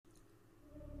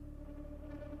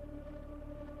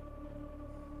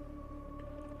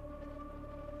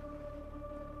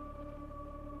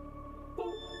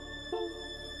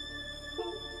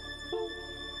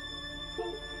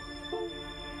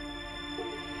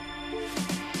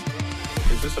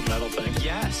Is this a metal thing?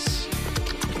 Yes.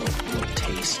 Little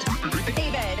taste.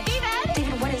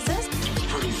 David, what is this?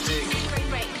 Pretty thick.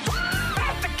 Great. I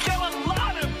have to kill a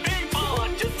lot of people.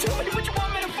 Just tell me what you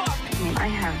want me to fuck. I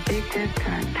have big tits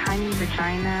and a tiny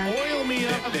vagina. Oil me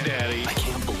up, Daddy. I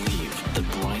can't believe that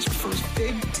Bryce prefers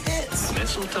big tits.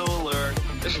 Mistletoe alert.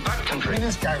 This is backcountry.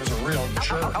 This guy was a real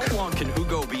jerk. How long can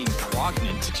Hugo be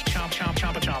pregnant? Chomp, chomp,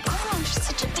 chomp, chomp. Oh, I'm just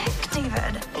such a dick,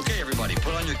 David. Okay, everybody,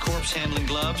 put on your corpse handling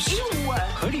gloves. Ew.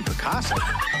 Hoodie Picasso.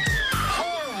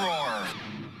 Horror.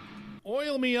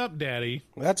 Oil me up, Daddy.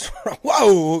 That's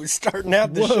whoa! Starting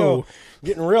out the show,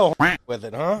 getting real with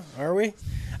it, huh? Are we?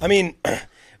 I mean,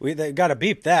 we got to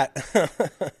beep that.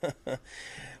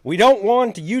 We don't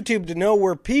want YouTube to know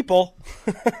we're people.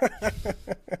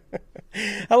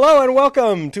 Hello and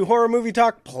welcome to Horror Movie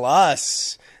Talk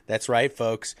Plus. That's right,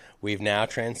 folks. We've now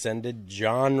transcended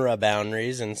genre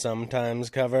boundaries and sometimes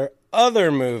cover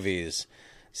other movies.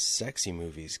 Sexy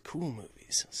movies, cool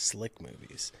movies, slick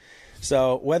movies.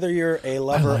 So whether you're a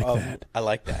lover I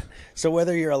like that. So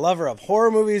whether you're a lover of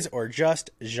horror movies or just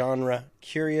genre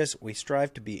curious, we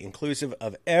strive to be inclusive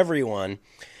of everyone.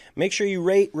 Make sure you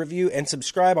rate, review, and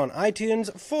subscribe on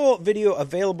iTunes. Full video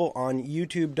available on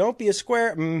YouTube. Don't be a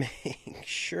square. Make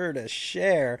sure to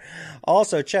share.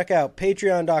 Also, check out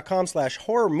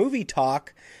patreon.com/horrormovietalk,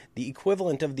 the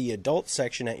equivalent of the adult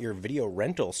section at your video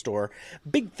rental store.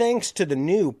 Big thanks to the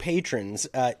new patrons.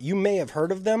 You may have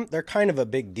heard of them. They're kind of a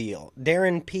big deal.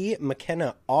 Darren P.,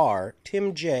 McKenna R.,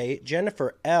 Tim J.,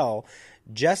 Jennifer L.,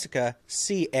 Jessica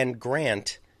C., and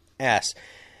Grant S.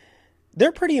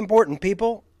 They're pretty important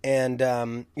people. And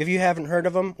if you haven't heard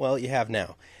of them, well, you have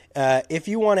now. If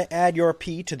you want to add your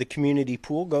P to the community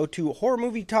pool, go to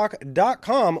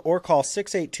horrormovietalk.com or call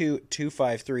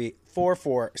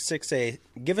 682-253-4468.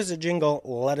 Give us a jingle.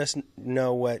 Let us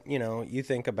know what, you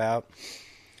think about,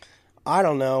 I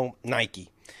don't know, Nike.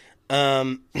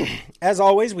 As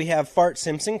always, we have Fart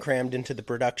Simpson crammed into the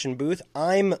production booth.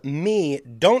 I'm me.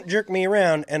 Don't jerk me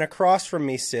around. And across from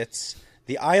me sits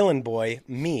the island boy,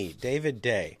 me, David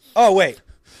Day. Oh, wait.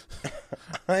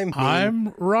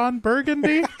 I'm Ron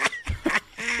Burgundy.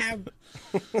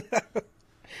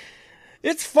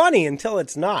 It's funny until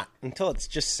it's not, until it's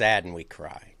just sad and we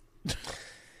cry.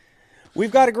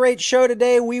 We've got a great show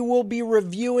today. We will be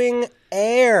reviewing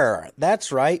Air.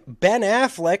 That's right. Ben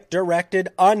Affleck directed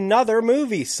another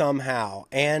movie somehow.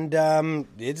 And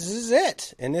this is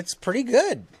it. And it's pretty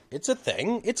good. It's a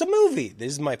thing. It's a movie.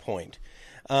 This is my point.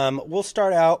 We'll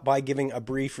start out by giving a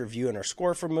brief review and our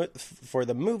score for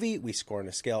the movie. We score on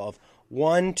a scale of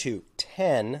 1 to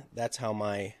 10. That's how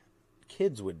my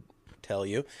kids would tell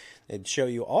you. They'd show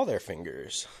you all their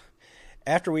fingers.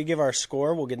 After we give our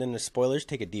score, we'll get into spoilers,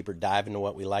 take a deeper dive into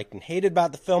what we liked and hated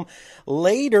about the film.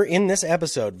 Later in this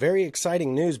episode, very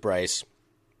exciting news, Bryce.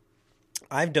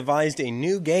 I've devised a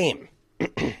new game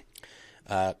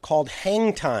called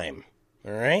Hang Time.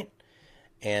 All right?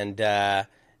 And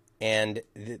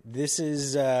this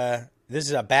is a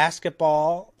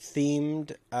basketball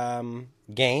themed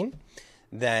game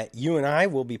that you and I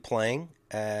will be playing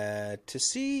to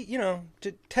see,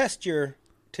 to test your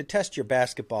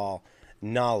basketball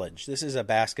knowledge. This is a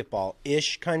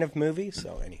basketball-ish kind of movie.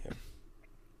 So anywho,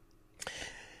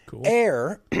 Cool.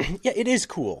 Air, yeah, it is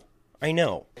cool. I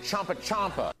know.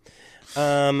 Champa.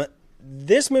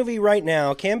 This movie right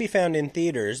now can be found in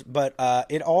theaters, but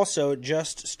it also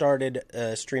just started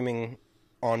streaming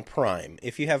on Prime.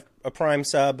 If you have a Prime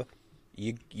sub,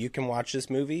 you can watch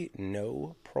this movie,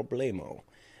 no problemo.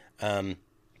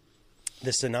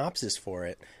 The synopsis for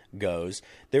it goes,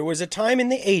 there was a time in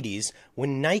the 80s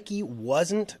when Nike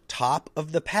wasn't top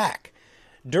of the pack.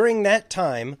 During that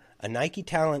time, a Nike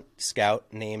talent scout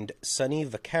named Sonny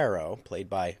Vaccaro, played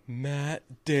by Matt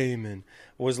Damon,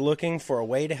 was looking for a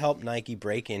way to help Nike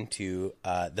break into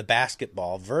the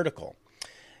basketball vertical.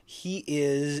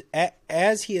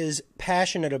 As he is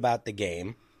passionate about the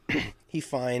game, he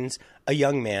finds a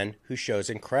young man who shows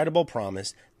incredible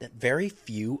promise that very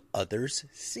few others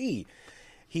see.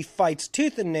 He fights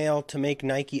tooth and nail to make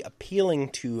Nike appealing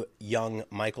to young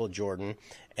Michael Jordan,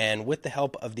 and with the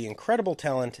help of the incredible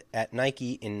talent at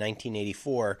Nike in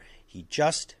 1984, he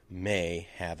just may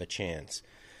have a chance.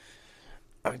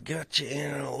 I got you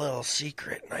in a little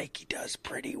secret. Nike does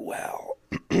pretty well.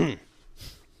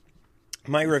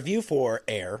 My review for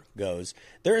Air goes,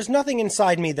 there is nothing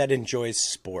inside me that enjoys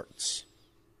sports.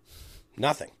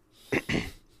 Nothing.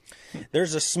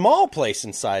 There's a small place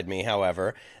inside me,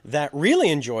 however, that really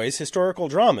enjoys historical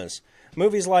dramas.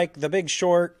 Movies like The Big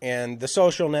Short and The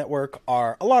Social Network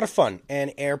are a lot of fun,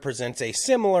 and Air presents a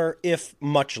similar, if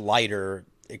much lighter,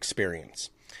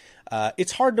 experience.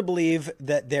 It's hard to believe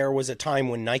that there was a time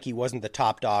when Nike wasn't the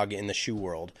top dog in the shoe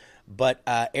world, but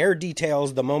Air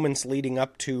details the moments leading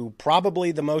up to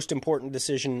probably the most important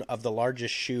decision of the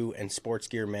largest shoe and sports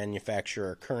gear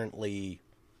manufacturer currently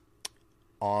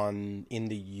in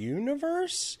the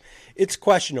universe. It's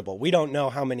questionable. We don't know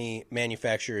how many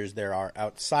manufacturers there are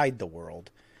outside the world,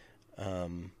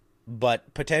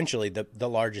 but potentially the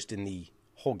largest in the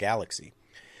whole galaxy.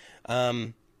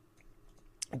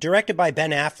 Directed by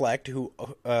Ben Affleck, who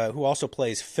also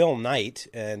plays Phil Knight.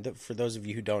 And for those of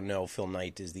you who don't know, Phil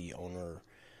Knight is the owner,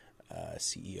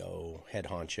 CEO, head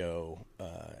honcho,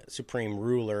 supreme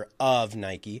ruler of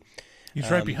Nike.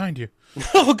 He's right behind you.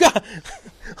 Oh, God.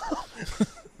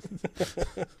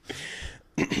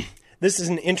 This is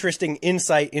an interesting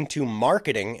insight into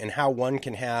marketing and how one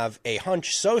can have a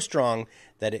hunch so strong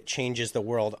that it changes the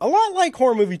world. A lot like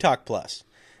Horror Movie Talk Plus.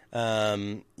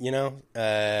 So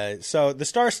the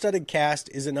star-studded cast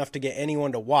is enough to get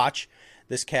anyone to watch.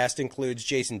 This cast includes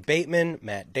Jason Bateman,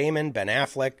 Matt Damon, Ben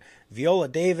Affleck, Viola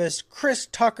Davis, Chris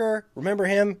Tucker. Remember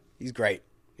him? He's great.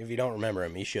 If you don't remember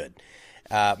him, you should.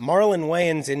 Marlon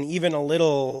Wayans, and even a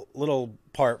little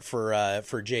part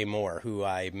for Jay Moore, who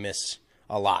I miss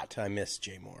a lot. I miss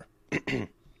Jay Moore.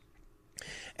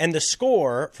 And the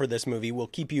score for this movie will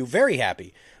keep you very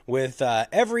happy with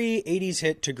every 80s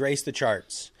hit to grace the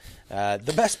charts.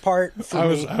 The best part for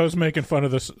me... I was making fun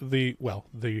of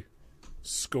the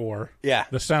score. Yeah.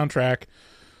 The soundtrack.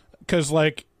 Because,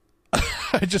 like,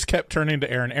 I just kept turning to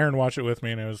Aaron. Aaron watched it with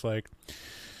me, and it was like,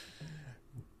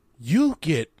 you'll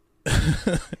get,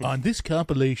 on this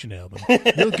compilation album,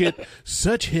 you'll get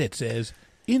such hits as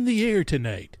In the Air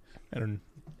Tonight.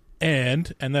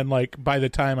 And then, like, by the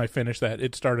time I finished that,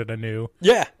 it started a new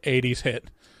 80s hit.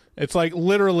 It's like,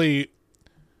 literally,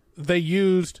 they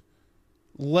used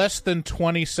less than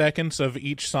 20 seconds of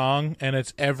each song, and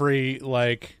it's every,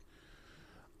 like,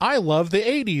 I love the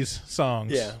 80s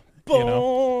songs. Yeah.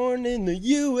 Born in the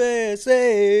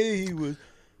USA, was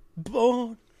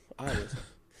born.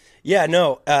 Yeah,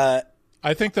 no.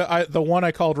 I think the one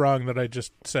I called wrong that I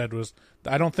just said was,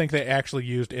 I don't think they actually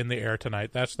used In the Air Tonight.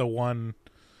 That's the one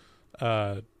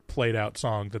played out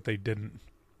song that they didn't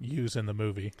use in the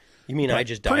movie. You mean I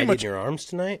Just Died in Your Arms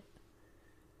Tonight?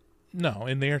 No,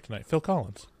 In the Air Tonight. Phil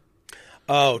Collins.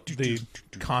 Oh. The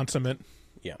consummate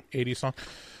 80s song.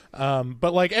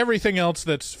 But like everything else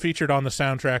that's featured on the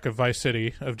soundtrack of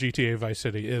GTA Vice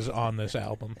City is on this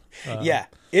album. Yeah,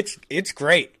 it's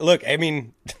great. Look, I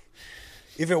mean,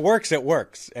 if it works, it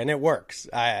works, and it works.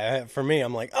 For me,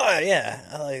 I'm like, oh yeah,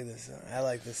 I like this song. I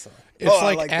like this song.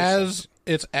 It's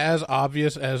it's as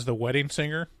obvious as The Wedding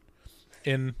Singer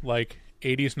in like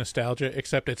 80s nostalgia,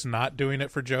 except it's not doing it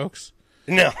for jokes.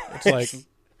 No, it's like,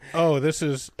 oh, this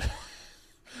is,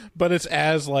 but it's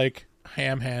as like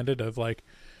ham-handed of like,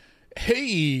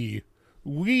 hey,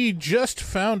 we just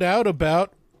found out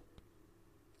about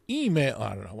email.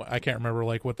 I don't know. I can't remember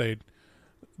like what they,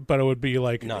 but it would be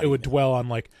like, it would dwell on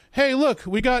like, hey, look,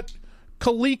 we got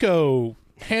Coleco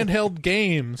handheld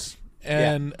games.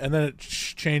 And then it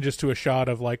changes to a shot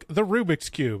of like the Rubik's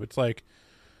Cube. It's like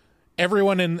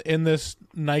everyone in this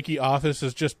Nike office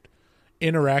is just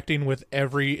interacting with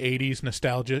every 80s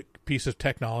nostalgic piece of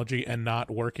technology and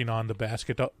not working on the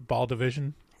basketball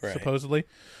division, supposedly.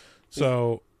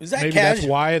 So maybe that's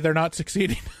why they're not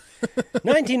succeeding.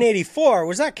 1984,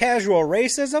 was that casual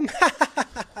racism?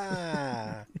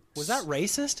 Was that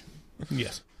racist?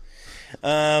 Yes.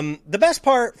 The best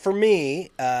part for me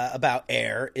about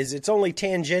Air is it's only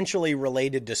tangentially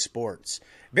related to sports.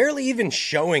 Barely even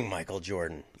showing Michael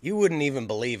Jordan. You wouldn't even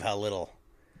believe how little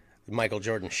Michael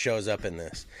Jordan shows up in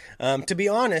this. To be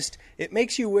honest, it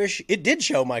makes you wish it did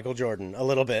show Michael Jordan a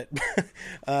little bit.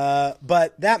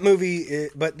 But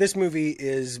this movie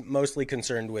is mostly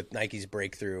concerned with Nike's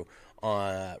breakthrough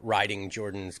on riding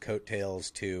Jordan's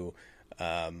coattails to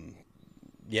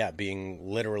being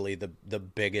literally the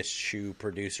biggest shoe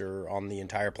producer on the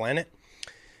entire planet.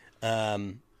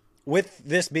 With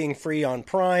this being free on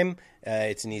Prime,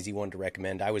 it's an easy one to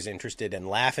recommend. I was interested in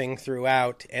laughing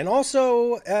throughout, and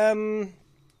also,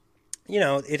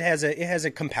 it has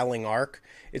a compelling arc.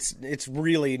 It's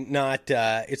really not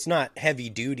it's not heavy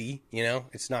duty.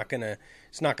 It's not gonna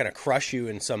crush you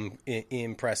in some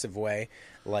impressive way.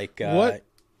 Like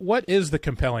What is the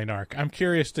compelling arc? I'm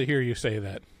curious to hear you say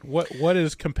that. What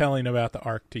is compelling about the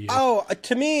arc to you? Oh,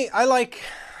 to me, I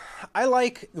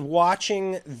like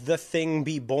watching the thing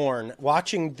be born,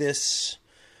 watching this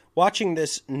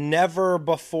never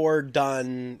before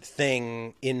done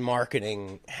thing in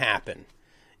marketing happen.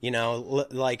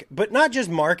 But not just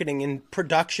marketing, in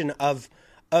production of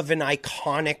an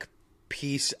iconic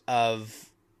piece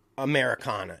of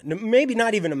Americana. Maybe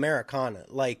not even Americana.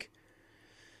 Like,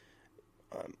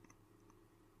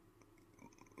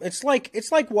 it's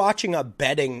like watching a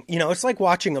betting, it's like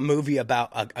watching a movie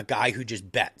about a guy who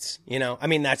just bets, I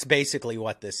mean, that's basically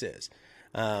what this is.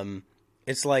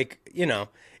 It's like,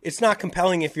 it's not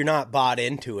compelling if you're not bought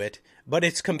into it, but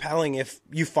it's compelling if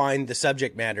you find the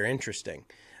subject matter interesting.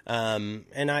 And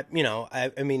I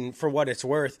mean, for what it's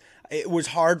worth, it was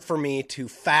hard for me to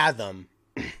fathom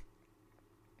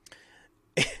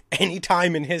any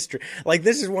time in history. Like,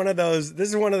 this is one of those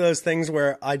things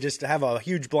where I just have a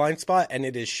huge blind spot, and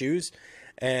it is shoes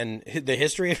and the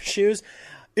history of shoes.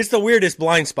 It's the weirdest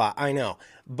blind spot, I know,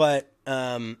 but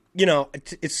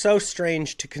it's so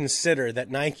strange to consider that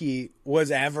Nike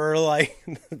was ever like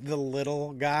the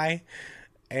little guy,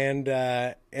 and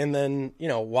then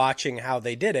watching how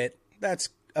they did it, that's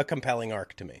a compelling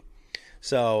arc to me.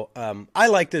 So I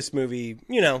like this movie,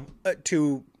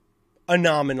 to a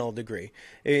nominal degree.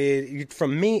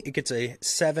 From me, it gets a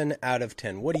 7 out of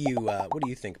 10. What do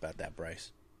you think about that,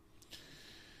 Bryce?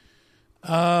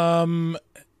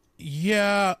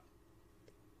 Yeah.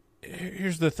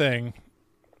 Here's the thing.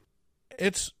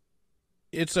 It's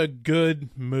a good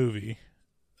movie,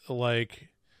 like,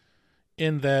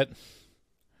 in that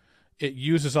it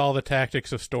uses all the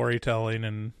tactics of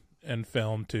storytelling and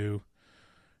film to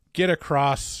get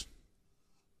across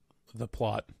the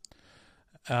plot.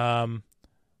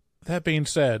 That being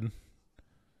said,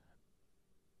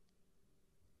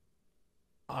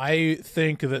 I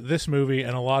think that this movie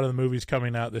and a lot of the movies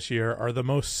coming out this year are the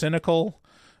most cynical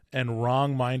and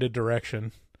wrong-minded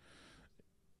direction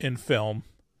in film,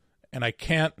 and I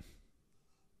can't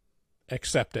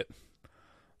accept it.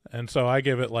 And so I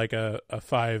give it like a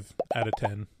 5 out of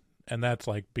 10, and that's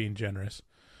like being generous.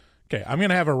 Okay, I'm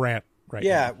gonna have a rant right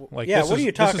now. What are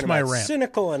you talking this is about? my rant.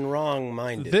 Cynical and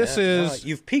wrong-minded.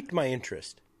 You've piqued my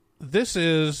interest.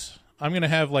 I'm gonna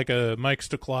have like a Mike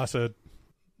Stoklasa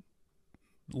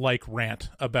like rant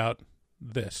about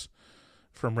this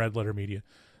from Red Letter Media.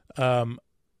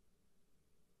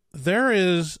 There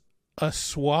is a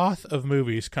swath of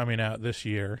movies coming out this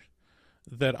year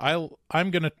that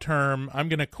I'm going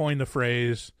to coin the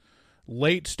phrase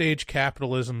late stage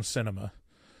capitalism cinema,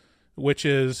 which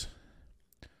is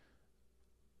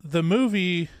the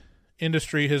movie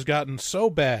industry has gotten so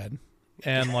bad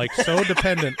and like so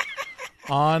dependent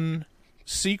on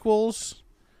sequels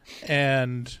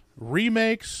and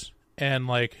remakes and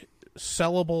like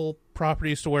sellable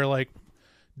properties to where like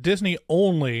Disney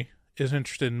only is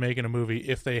interested in making a movie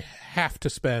if they have to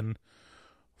spend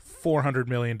 $400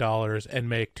 million and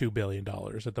make $2 billion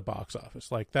at the box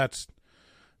office. Like that's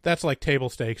like table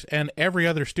stakes, and every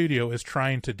other studio is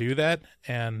trying to do that,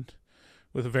 and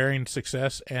with varying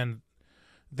success, and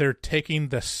they're taking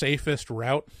the safest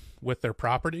route with their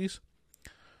properties.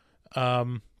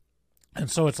 And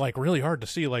so it's like really hard to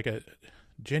see like a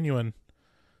genuine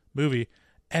movie.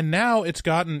 And now it's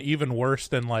gotten even worse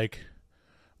than like,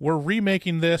 we're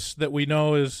remaking this that we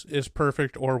know is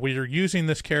perfect, or we're using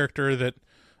this character that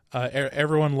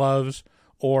everyone loves,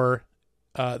 or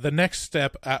the next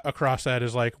step across that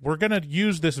is like, we're going to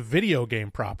use this video game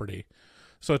property.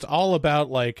 So it's all about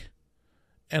like,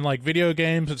 and like video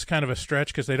games, it's kind of a stretch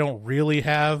because they don't really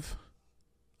have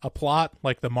a plot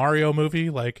like the Mario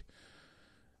movie. Like,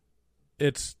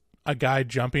 it's a guy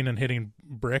jumping and hitting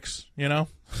bricks,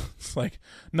 It's like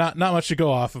not much to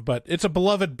go off of, but it's a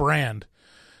beloved brand.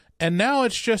 And now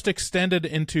it's just extended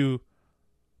into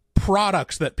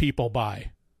products that people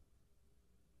buy.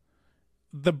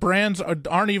 The brands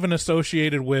aren't even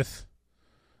associated with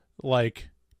like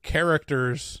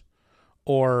characters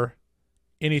or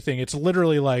anything. It's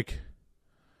literally like,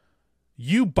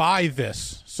 you buy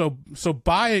this. So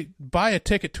buy a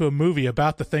ticket to a movie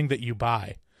about the thing that you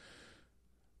buy.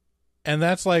 And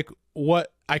that's like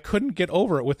what I couldn't get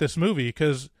over it with this movie,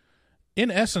 because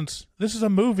in essence, this is a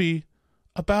movie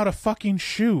about a fucking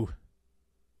shoe.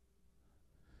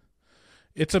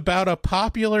 It's about a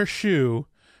popular shoe,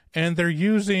 and they're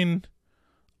using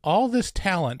all this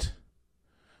talent.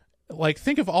 Like,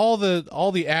 think of all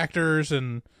the actors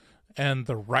and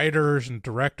the writers and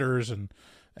directors and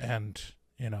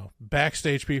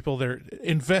backstage people. They're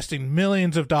investing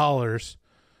millions of dollars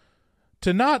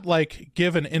to not like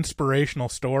give an inspirational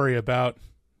story about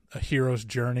a hero's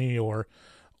journey or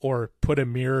put a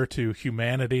mirror to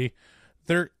humanity.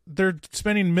 They're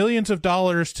spending millions of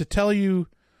dollars to tell you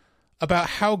about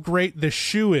how great this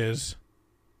shoe is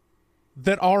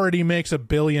that already makes $1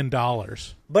 billion.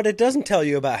 But it doesn't tell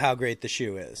you about how great the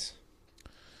shoe is.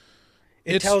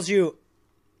 It tells you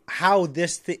how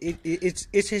this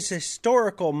it's his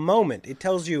historical moment. It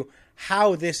tells you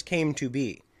how this came to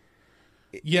be.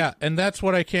 Yeah, and that's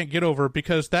what I can't get over,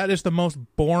 because that is the most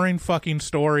boring fucking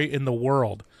story in the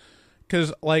world.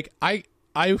 Because, like, I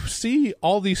see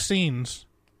all these scenes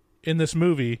in this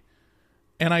movie,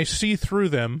 and I see through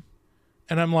them,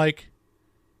 and I'm like,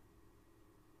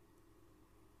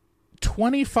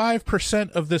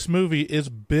 25% of this movie is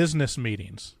business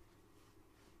meetings.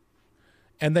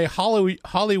 And they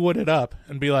Hollywood it up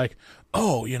and be like,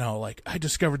 oh, you know, like, I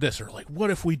discovered this, or like,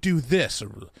 what if we do this?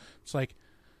 Or, it's like,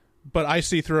 but I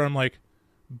see through, I'm like,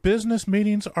 business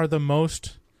meetings are the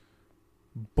most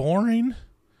boring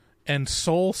and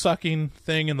soul-sucking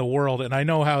thing in the world, and I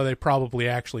know how they probably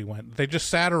actually went. They just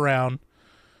sat around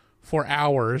for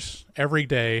hours every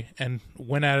day and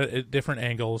went at it at different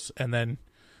angles and then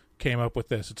came up with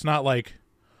this. It's not like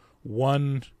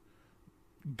one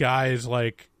guy's,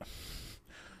 like,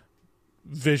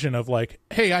 vision of, like,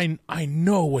 hey, I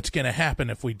know what's going to happen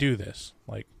if we do this.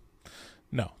 Like,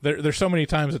 no. There's so many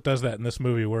times it does that in this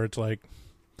movie where it's like,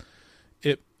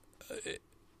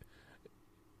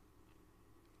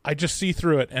 I just see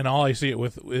through it, and all I see it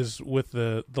with is with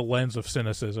the lens of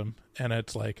cynicism, and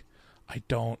it's like, I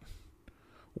don't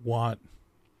want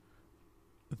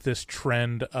this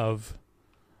trend of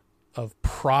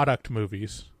product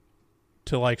movies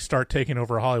to, like, start taking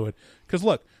over Hollywood. Because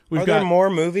look, Are there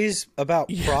more movies about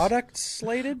products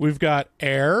slated? We've got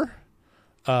Air,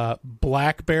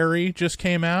 BlackBerry just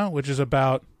came out, which is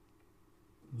about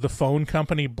the phone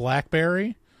company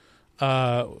BlackBerry.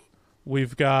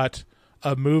 We've got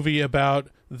a movie about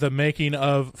the making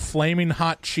of Flaming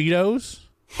Hot Cheetos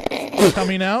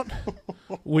coming out.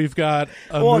 We've got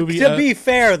a movie. To be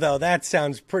fair, though, that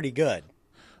sounds pretty good.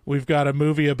 We've got a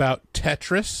movie about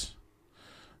Tetris.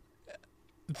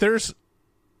 There's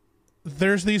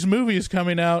these movies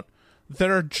coming out that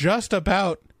are just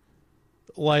about,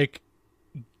 like,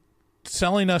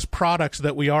 selling us products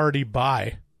that we already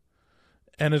buy.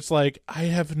 And it's like, I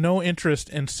have no interest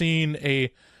in seeing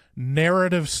a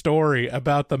narrative story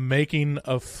about the making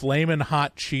of Flamin'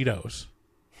 Hot Cheetos.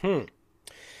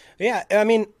 Yeah, I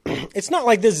mean, it's not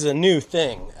like this is a new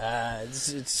thing.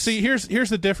 See, here's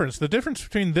the difference. The difference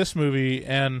between this movie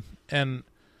and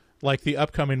like the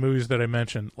upcoming movies that I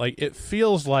mentioned, like, it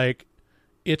feels like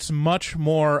it's much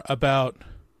more about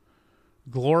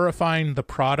glorifying the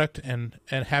product and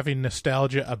having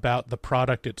nostalgia about the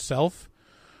product itself,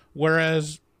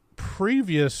 whereas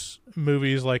previous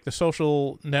movies like The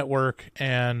Social Network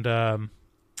and what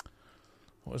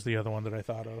was the other one that I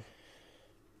thought of?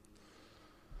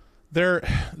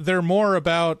 They're more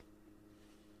about,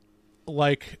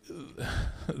 like,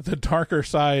 the darker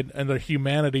side and the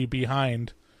humanity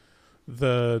behind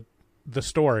the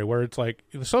story, where it's like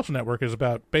The Social Network is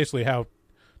about basically how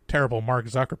terrible Mark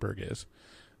Zuckerberg is,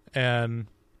 and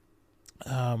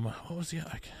what was the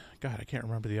God, I can't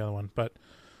remember the other one, but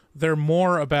they're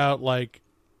more about, like,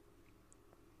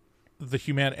 the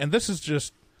humanity, and this is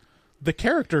just, the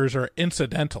characters are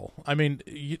incidental. I mean,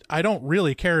 I don't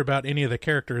really care about any of the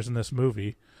characters in this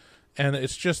movie, and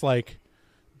it's just like,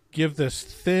 give this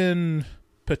thin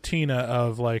patina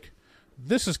of, like,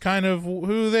 this is kind of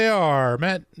who they are.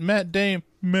 Matt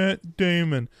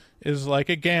Damon is like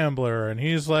a gambler, and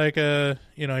he's like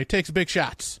he takes big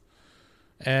shots,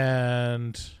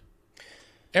 and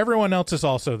everyone else is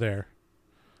also there.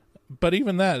 But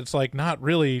even that, it's like, not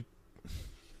really.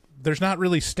 There's not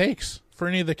really stakes for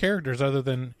any of the characters other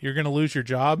than you're going to lose your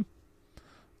job.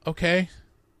 Okay.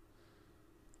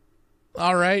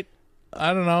 All right.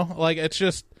 I don't know. Like, it's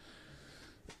just,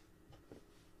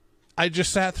 I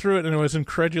just sat through it and I was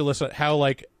incredulous at how,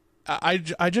 like,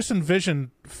 I just envisioned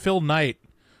Phil Knight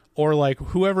or, like,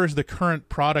 whoever is the current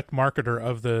product marketer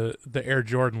of the Air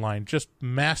Jordan line just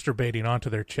masturbating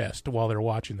onto their chest while they're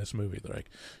watching this movie. They're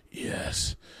like,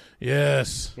 yes,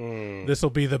 this will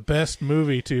be the best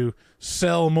movie to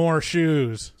sell more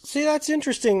shoes. See, that's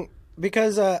interesting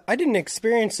because I didn't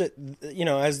experience it,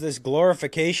 as this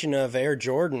glorification of Air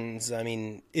Jordans. I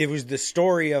mean, it was the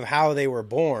story of how they were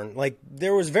born. Like,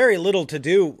 there was very little to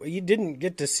do. You didn't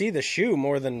get to see the shoe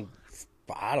more than,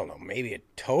 I don't know, maybe a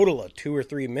total of 2 or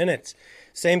 3 minutes.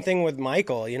 Same thing with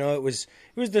Michael. It was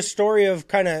the story of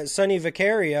kind of Sonny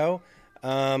Vaccaro,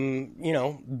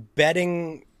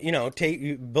 betting,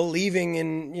 believing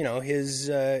in,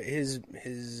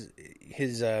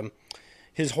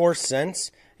 his horse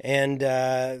sense, and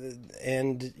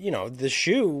the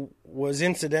shoe was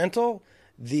incidental.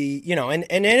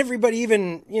 And everybody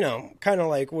even, kind of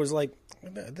like was like,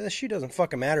 the shoe doesn't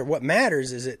fucking matter. What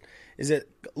matters is it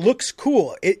looks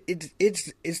cool.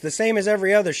 It's the same as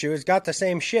every other shoe. It's got the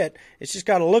same shit. It's just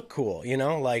got to look cool,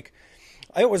 Like,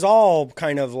 it was all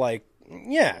kind of like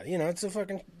Yeah, it's a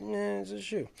fucking it's a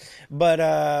shoe. But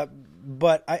I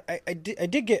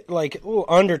did get like little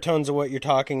undertones of what you're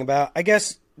talking about. I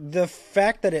guess the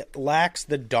fact that it lacks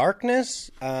the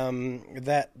darkness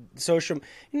that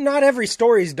not every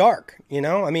story is dark,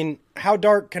 I mean, how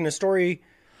dark can a story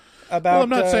about Well, I'm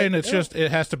not saying it's just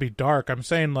it has to be dark. I'm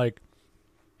saying like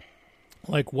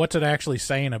what's it actually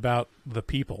saying about the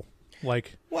people?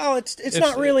 Like, well, it's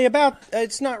not really about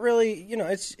it's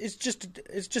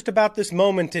just about this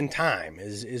moment in time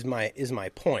is my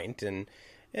point, and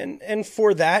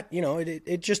for that,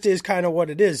 it just is kind of what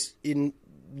it is.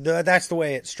 That's the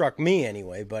way it struck me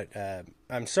anyway. But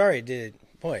I'm sorry, it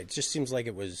just seems like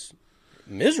it was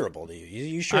miserable to you.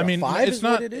 You sure? I mean, 5 it's is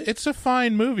not. What it is? It's a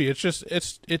fine movie. It's just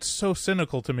it's so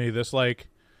cynical to me. This like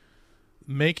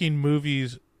making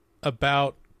movies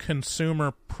about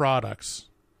consumer products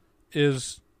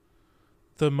is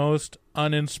the most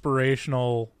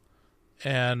uninspirational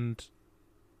and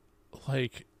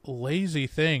like lazy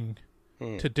thing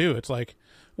to do. It's like,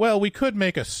 well, we could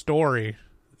make a story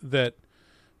that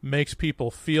makes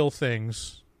people feel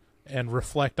things and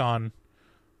reflect on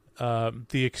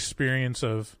the experience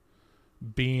of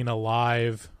being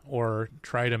alive, or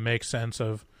try to make sense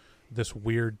of this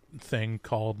weird thing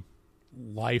called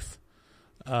life,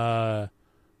 or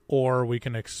we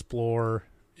can explore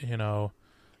the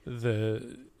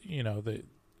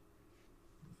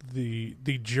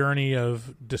journey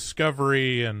of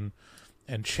discovery and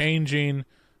changing.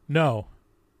 No,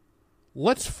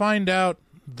 let's find out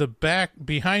the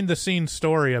behind the scenes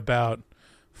story about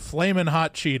Flamin'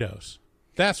 Hot Cheetos.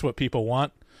 That's what people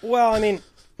want. Well, I mean,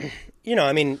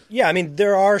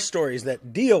 there are stories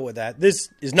that deal with that. This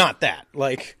is not that.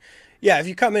 Like, yeah, if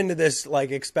you come into this like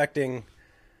expecting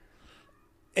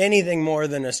anything more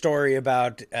than a story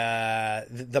about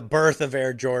the birth of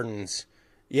Air Jordans,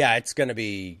 yeah, it's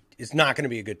not going to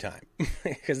be a good time,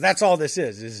 because that's all this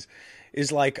is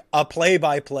like a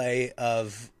play-by-play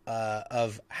of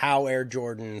how Air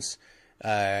Jordans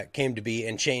came to be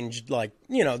and changed, like,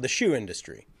 the shoe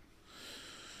industry.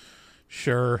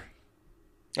 Sure.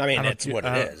 I mean, it's what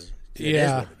it is. It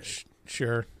is what it is.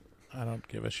 Sure. I don't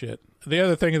give a shit. The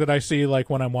other thing that I see, like,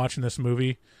 when I'm watching this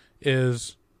movie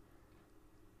is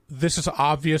this is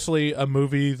obviously a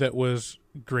movie that was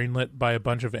greenlit by a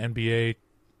bunch of NBA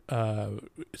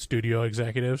studio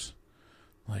executives.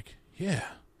 Like, yeah,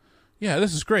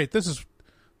 this is great. This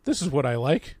is what I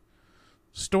like.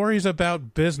 Stories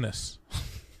about business.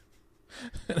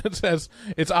 And it says,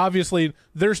 it's obviously,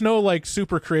 there's no like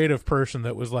super creative person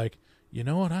that was like, you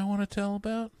know what I want to tell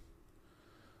about?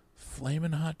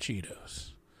 Flamin' Hot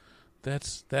Cheetos.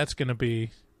 That's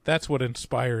what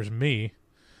inspires me.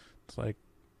 It's like,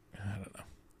 I don't know.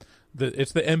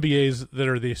 It's the MBAs that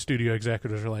are the studio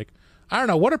executives are like, I don't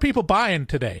know, what are people buying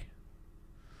today?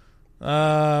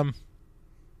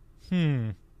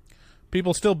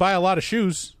 People still buy a lot of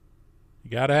shoes.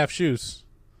 You gotta have shoes.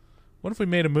 What if we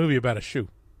made a movie about a shoe?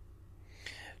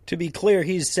 To be clear,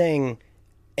 he's saying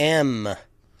MBA.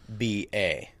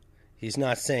 He's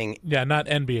not saying... Yeah, not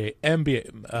NBA.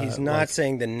 MBA. He's not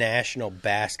saying the National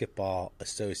Basketball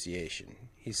Association.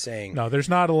 He's saying... No, there's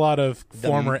not a lot of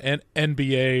former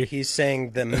NBA... He's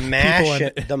saying the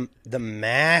National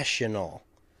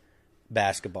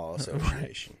Basketball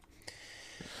Association.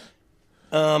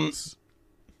 Right.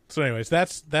 So anyways,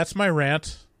 that's my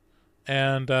rant.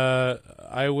 And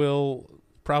I will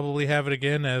probably have it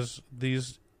again as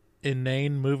these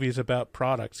inane movies about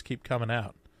products keep coming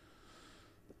out.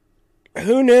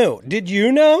 Who knew? Did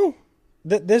you know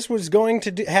that this was going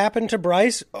to happen to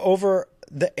Bryce over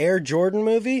the Air Jordan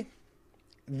movie?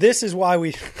 This is why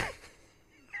we...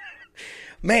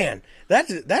 Man, that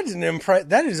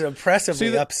is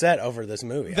impressively upset over this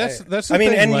movie. That's the I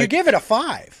mean, thing, and like, you give it a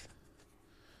 5.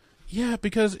 Yeah,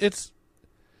 because it's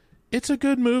a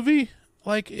good movie.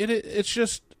 Like it's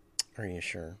just. Are you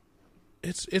sure?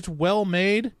 It's well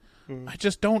made. I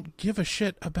just don't give a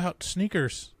shit about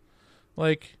sneakers.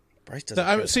 Like, Bryce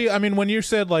doesn't. see, I mean, when you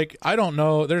said like I don't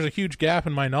know, there's a huge gap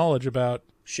in my knowledge about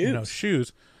shoes.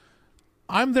 Shoes.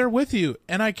 I'm there with you,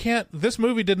 and I can't. This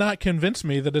movie did not convince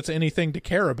me that it's anything to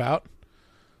care about.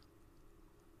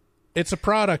 It's a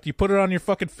product. You put it on your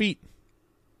fucking feet.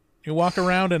 You walk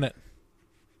around in it.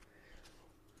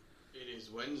 It is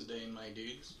Wednesday, my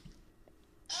dudes.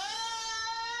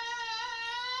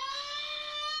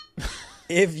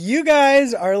 If you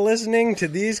guys are listening to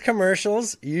these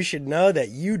commercials, you should know that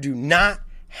you do not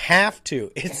have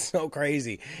to. It's so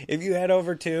crazy. If you head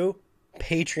over to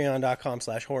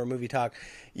patreon.com/horrormovietalk,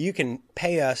 you can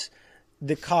pay us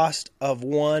the cost of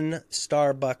one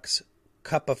Starbucks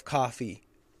cup of coffee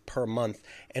per month.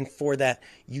 And for that,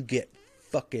 you get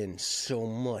fucking so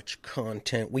much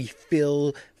content. We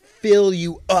fill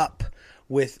you up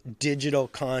with digital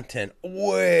content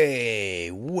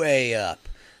way up.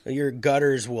 Your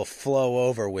gutters will flow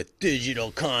over with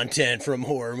digital content from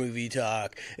Horror Movie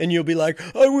Talk. And you'll be like,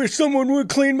 I wish someone would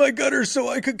clean my gutters so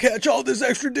I could catch all this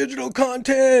extra digital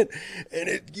content.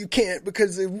 And you can't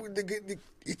because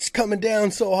it's coming down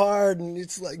so hard. And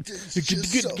it's like,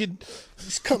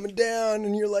 it's coming down.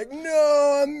 And you're like,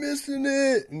 no, I'm missing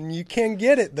it. And you can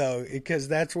get it, though, because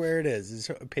that's where it is. It's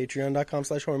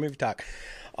patreon.com/Horror Movie Talk.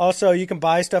 Also, you can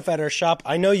buy stuff at our shop.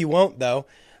 I know you won't, though.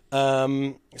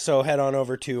 So head on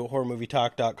over to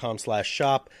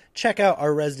horrormovietalk.com/shop. Check out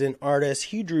our resident artist.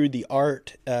 He drew the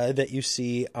art that you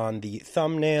see on the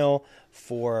thumbnail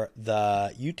for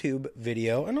the YouTube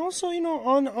video, and also,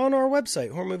 on our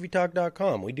website,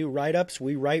 horrormovietalk.com. We do write-ups,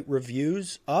 we write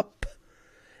reviews up,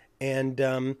 and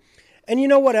you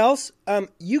know what else?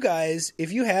 You guys,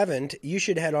 if you haven't, you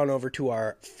should head on over to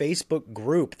our Facebook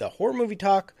group, the Horror Movie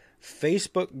Talk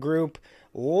Facebook group.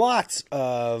 Lots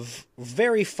of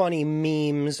very funny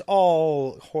memes,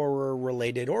 all horror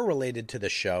related or related to the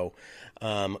show.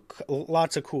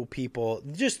 Lots of cool people.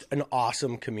 Just an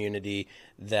awesome community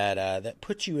that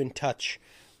puts you in touch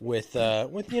with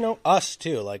us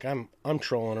too. Like I'm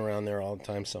trolling around there all the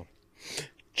time, so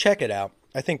check it out.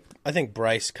 I think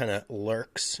Bryce kind of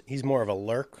lurks. He's more of a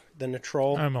lurk than a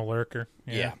troll. I'm a lurker.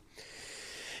 Yeah.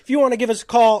 If you want to give us a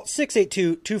call,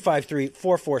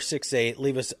 682-253-4468.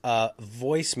 Leave us a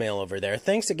voicemail over there.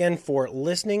 Thanks again for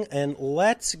listening, and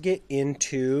let's get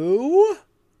into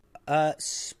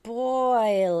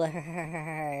spoilers.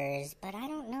 But I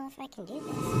don't know if I can do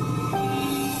this.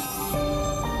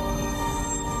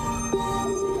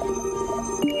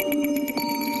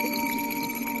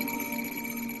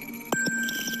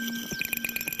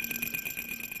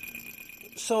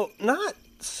 So, not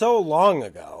so long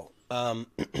ago,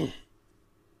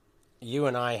 you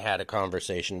and I had a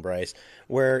conversation, Bryce,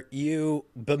 where you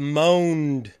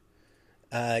bemoaned,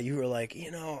 you were like,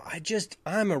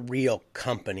 I'm a real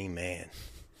company man,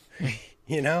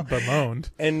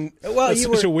 Bemoaned. And, That's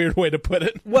such a weird way to put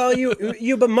it. Well,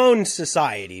 you bemoaned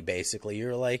society, basically.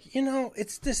 You're like,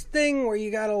 it's this thing where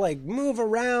you gotta, like, move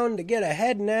around to get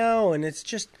ahead now, and it's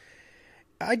just,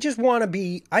 I just want to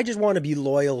be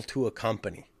loyal to a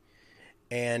company.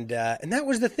 And that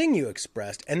was the thing you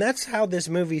expressed. And that's how this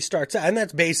movie starts out. And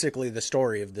that's basically the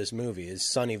story of this movie, is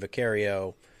Sonny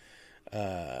Vaccaro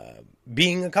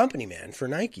being a company man for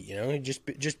Nike,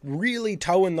 just really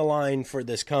towing the line for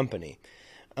this company.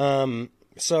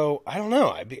 So I don't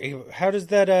know. How does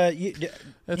that?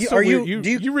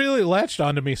 You really latched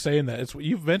onto me saying that.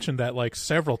 You've mentioned that like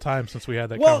several times since we had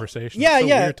that conversation. Yeah, it's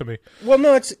so weird to me. Well,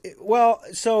 no,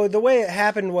 so the way it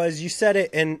happened was you said it,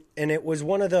 and it was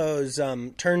one of those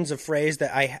turns of phrase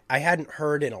that I hadn't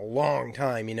heard in a long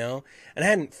time, and I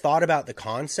hadn't thought about the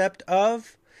concept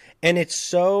of, and it's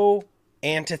so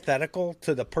antithetical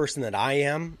to the person that I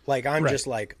am. Like I'm just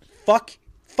like fuck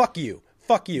you.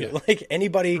 Yeah. Like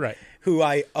anybody who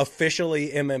I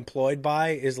officially am employed by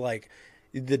is like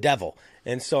the devil.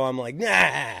 And so I'm like,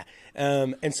 nah.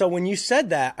 And so when you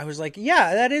said that, I was like,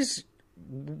 yeah, that is,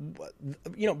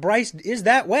 Bryce is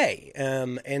that way.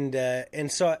 And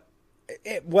so,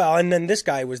 and then this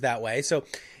guy was that way. So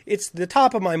it's the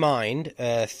top of my mind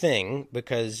thing,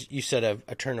 because you said a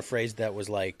turn of phrase that was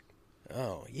like,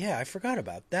 oh yeah, I forgot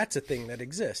about that's a thing that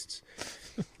exists.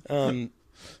 How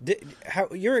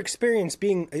your experience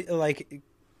being like,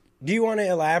 do you want to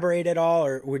elaborate at all,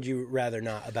 or would you rather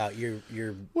not about your?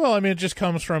 Well, I mean, it just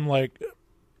comes from like,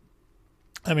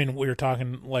 we were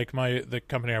talking like the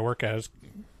company I work at has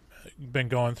been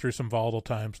going through some volatile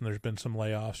times, and there's been some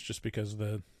layoffs just because of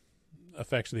the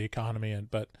effects of the economy.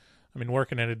 But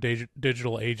working at a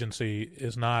digital agency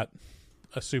is not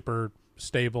a super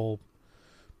stable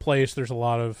place. There's a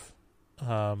lot of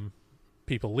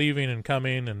people leaving and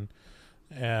coming, and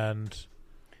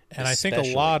I think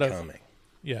a lot of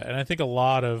and I think a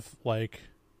lot of like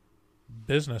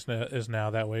business is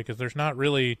now that way, because there's not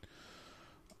really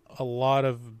a lot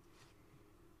of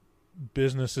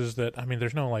businesses that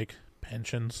there's no like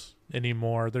pensions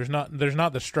anymore. There's not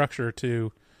the structure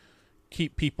to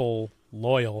keep people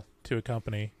loyal to a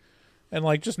company, and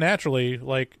like just naturally,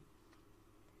 like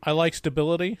I like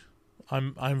stability.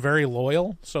 I'm very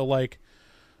loyal, so like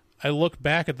I look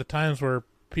back at the times where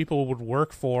people would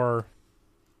work for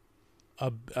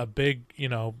a big,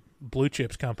 blue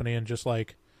chips company and just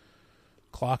like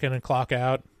clock in and clock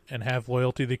out and have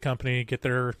loyalty to the company, get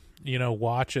their,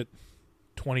 watch at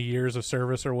 20 years of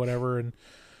service or whatever. And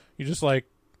you just like,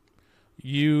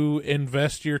 you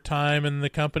invest your time in the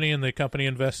company and the company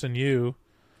invests in you.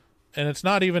 and it's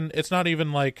not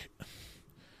even like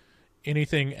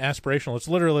anything aspirational. It's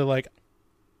literally like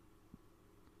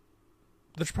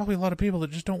there's probably a lot of people that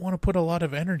just don't want to put a lot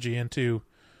of energy into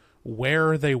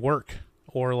where they work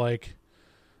or like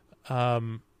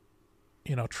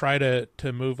try to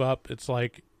move up. It's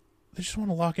like they just want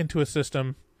to lock into a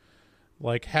system,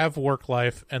 like have work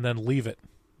life and then leave it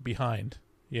behind,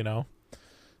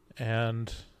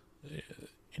 and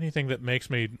anything that makes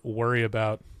me worry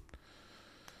about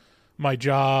my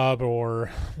job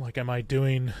or like am I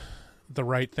doing the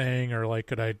right thing or like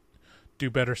could I do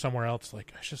better somewhere else,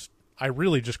 like I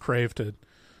really just crave to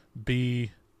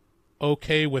be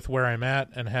okay with where I'm at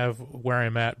and have where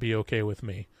I'm at be okay with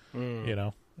me,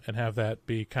 and have that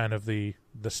be kind of the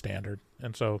standard.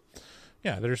 And so,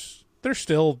 yeah, there's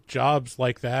still jobs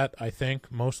like that, I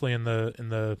think, mostly in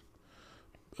the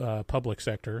public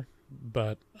sector,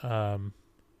 but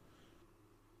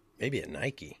maybe at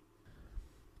Nike.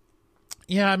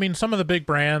 Yeah, I mean, some of the big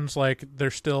brands, like,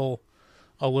 there's still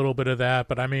a little bit of that,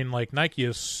 but I mean, like, Nike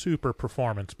is super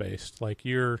performance-based. Like,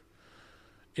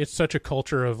 it's such a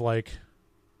culture of, like,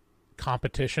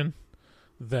 competition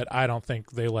that I don't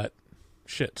think they let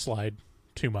shit slide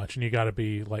too much, and you got to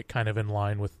be, like, kind of in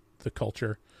line with the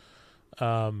culture.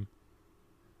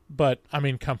 But, I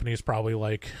mean, companies probably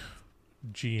like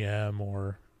GM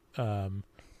or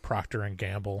Procter &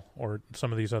 Gamble or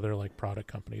some of these other, like, product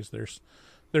companies, there's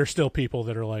still people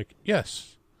that are like,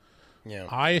 yes, yeah,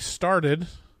 I started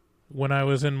when I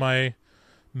was in my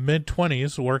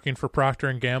mid-20s working for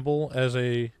Procter & Gamble as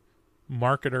a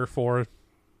marketer for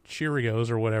Cheerios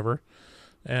or whatever,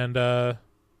 and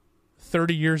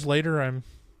 30 years later I'm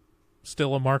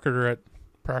still a marketer at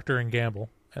Procter & Gamble.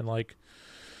 And, like,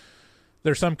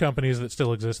 there's some companies that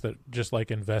still exist that just,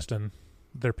 like, invest in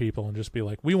their people and just be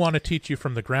like, we want to teach you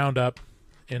from the ground up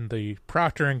in the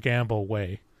Procter & Gamble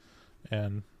way.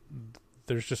 And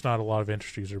there's just not a lot of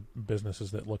industries or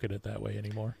businesses that look at it that way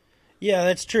anymore. Yeah,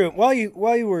 that's true. While you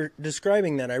were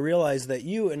describing that, I realized that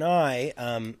you and I,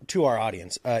 to our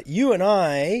audience, you and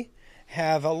I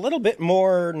have a little bit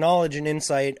more knowledge and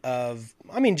insight of,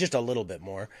 I mean, just a little bit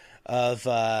more of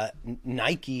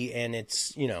Nike and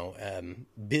its,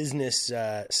 business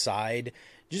side,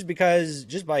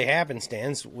 just by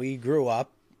happenstance, we grew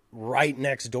up right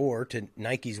next door to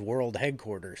Nike's world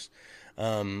headquarters,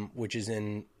 which is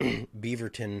in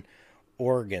Beaverton,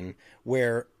 Oregon,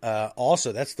 where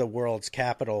also that's the world's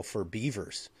capital for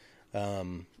beavers. A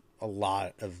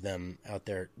lot of them out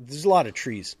there. There's a lot of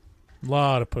trees. A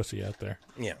lot of pussy out there.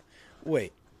 Yeah.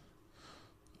 Wait.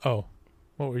 Oh,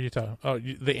 what were you talking? Oh,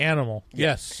 the animal.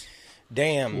 Yes.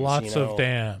 Dams. Lots of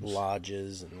dams.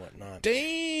 Lodges and whatnot.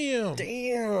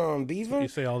 Damn, beaver. What you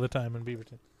say all the time in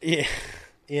Beaverton. Yeah.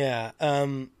 Yeah.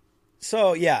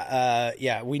 So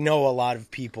yeah, we know a lot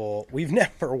of people. We've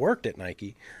never worked at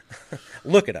Nike.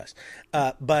 Look at us.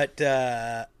 But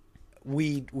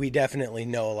we definitely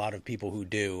know a lot of people who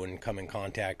do and come in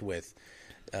contact with,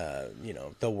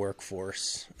 the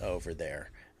workforce over there.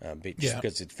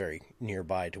 Because it's very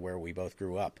nearby to where we both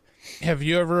grew up. Have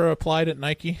you ever applied at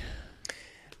Nike?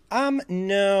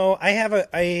 No, I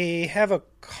have a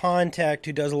contact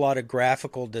who does a lot of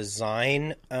graphical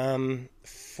design,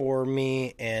 for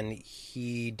me, and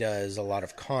he does a lot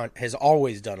of has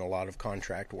always done a lot of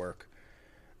contract work,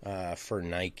 for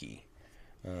Nike.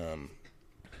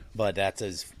 But that's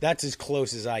as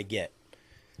close as I get.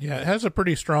 Yeah, it has a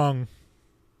pretty strong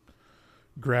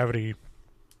gravity,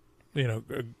 it's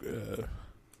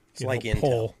like Intel.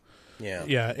 pull.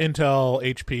 Yeah, Intel,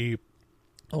 HP,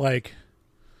 like,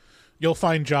 you'll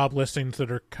find job listings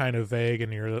that are kind of vague,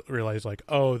 and you realize, like,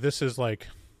 oh, this is like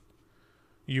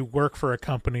you work for a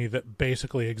company that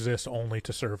basically exists only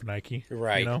to serve Nike,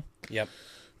 right? Yep.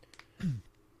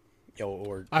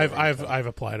 I've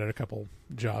applied at a couple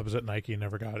jobs at Nike,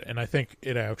 never got it, and I think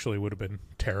it actually would have been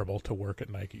terrible to work at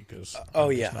Nike because not. Oh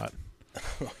yeah.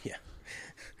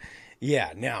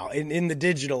 Yeah, now in the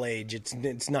digital age,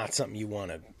 it's not something you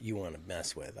want to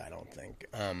mess with, I don't think.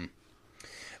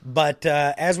 But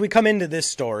as we come into this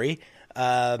story,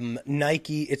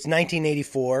 Nike, it's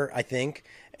 1984, I think,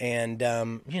 and I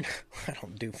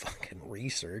don't do fucking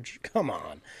research. Come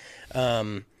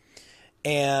on.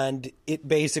 And it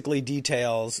basically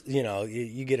details,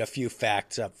 you get a few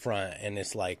facts up front, and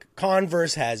it's like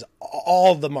Converse has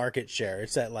all the market share.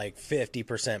 It's at like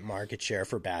 50% market share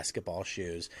for basketball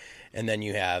shoes. And then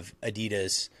you have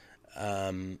Adidas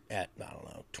at,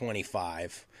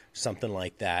 25, something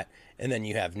like that. And then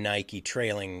you have Nike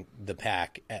trailing the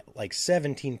pack at like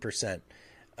 17%.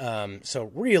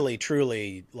 So really,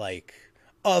 truly, like,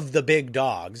 of the big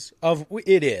dogs,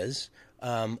 it is,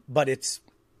 but it's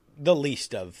the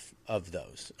least of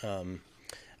those. And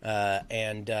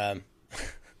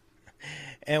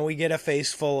we get a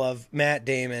face full of Matt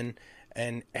Damon,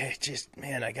 and it just,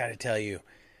 man, I got to tell you,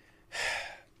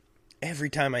 every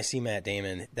time I see Matt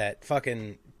Damon, that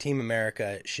fucking Team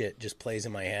America shit just plays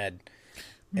in my head.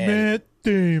 And Matt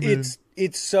Damon.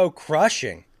 It's so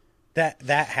crushing that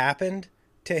happened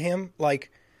to him.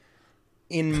 Like,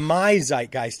 in my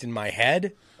zeitgeist, in my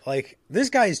head, like, this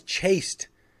guy's chased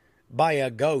by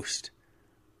a ghost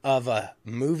of a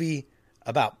movie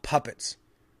about puppets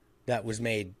that was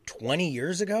made 20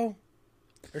 years ago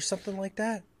or something like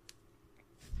that.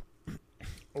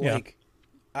 Like,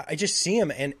 yeah. I just see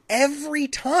him, and every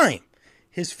time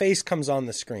his face comes on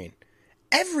the screen,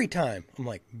 every time I'm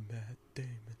like, Matt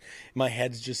Damon. My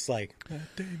head's just like,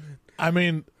 Matt Damon. I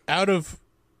mean, out of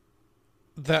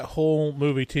that whole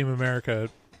movie, Team America,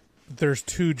 there's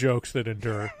two jokes that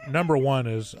endure. Number one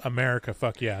is America,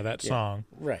 fuck yeah, that song.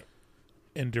 Right.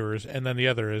 Endures. And then the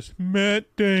other is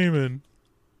Matt Damon.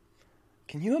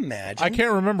 Can you imagine? I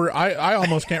can't remember. I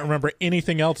almost can't remember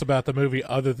anything else about the movie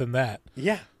other than that.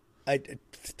 Yeah.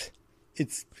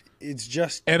 It's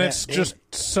just and Matt it's Damon. just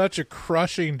such a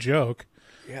crushing joke.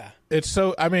 Yeah. It's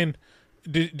so, I mean,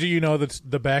 do you know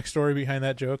the backstory behind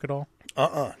that joke at all?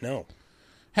 No.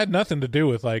 Had nothing to do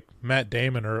with like Matt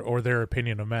Damon or their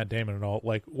opinion of Matt Damon at all.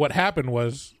 Like, what happened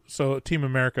was, so Team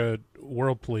America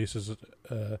World Police is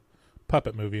a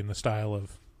puppet movie in the style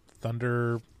of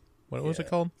Thunder. What was it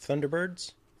called?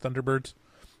 Thunderbirds.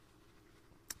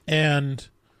 And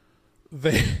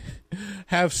they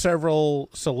have several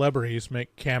celebrities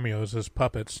make cameos as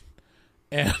puppets,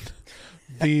 and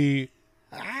the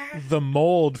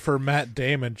mold for Matt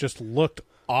Damon just looked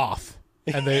off.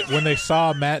 And when they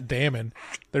saw Matt Damon,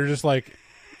 they're just like,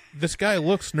 this guy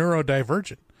looks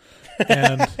neurodivergent.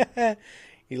 And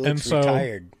he looks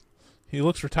retired. He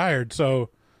looks retired. So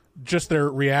just their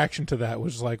reaction to that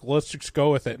was like, let's just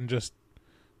go with it and just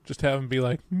have him be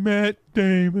like, Matt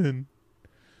Damon.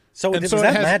 So was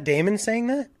that Matt Damon saying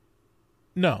that?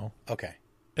 No. Okay.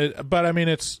 But I mean,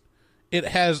 it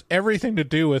has everything to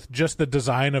do with just the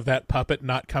design of that puppet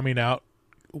not coming out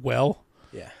well.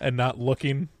 Yeah. And not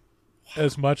looking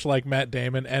as much like Matt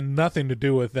Damon, and nothing to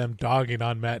do with them dogging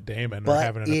on Matt Damon or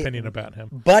having an opinion about him.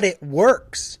 But it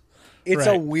works. It's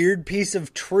right. A weird piece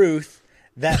of truth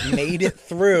that made it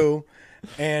through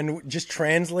and just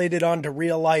translated onto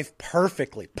real life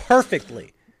perfectly.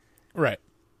 Right.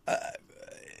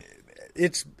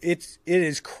 It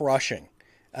is crushing.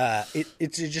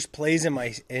 It just plays in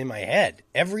my head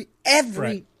every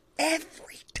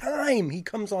time he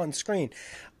comes on screen.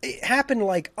 It happened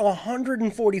like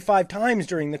 145 times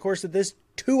during the course of this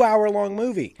 2-hour-long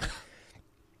movie.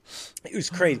 It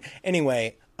was crazy.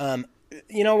 Anyway,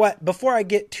 you know what? Before I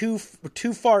get too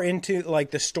far into like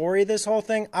the story of this whole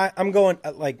thing, I'm going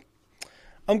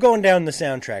down the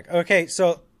soundtrack. Okay,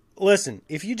 so listen,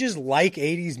 if you just like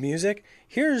 80s music,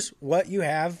 here's what you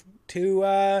have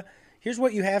to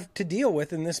deal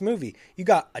with in this movie. You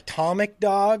got Atomic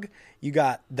Dog, you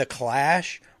got The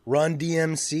Clash, Run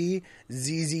DMC,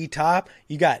 ZZ Top,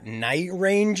 you got Night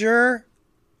Ranger,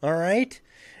 all right?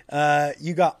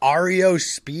 You got REO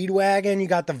Speedwagon, you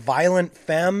got the Violent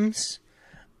Femmes,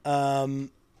 you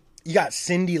got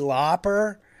Cyndi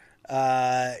Lauper.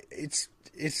 It's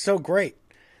so great.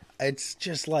 It's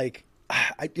just like,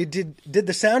 did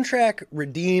the soundtrack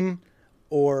redeem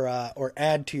or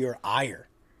add to your ire?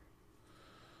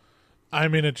 I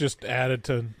mean, it just added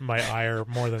to my ire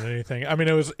more than anything. I mean,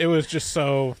 it was just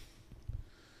so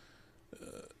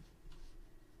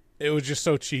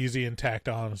cheesy and tacked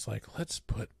on. It's like, let's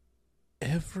put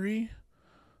every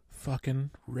fucking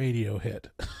radio hit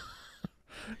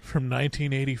from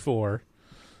 1984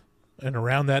 and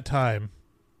around that time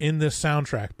in this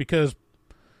soundtrack because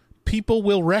people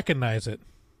will recognize it.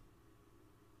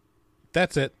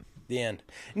 That's it. The end.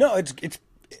 No, it's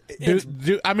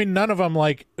I mean, none of them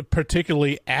like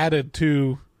particularly added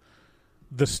to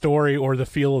the story or the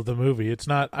feel of the movie. It's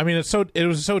not. I mean, it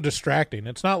was so distracting.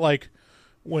 It's not like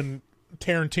when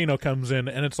Tarantino comes in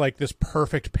and it's like this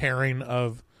perfect pairing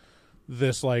of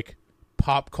this like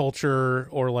pop culture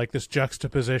or like this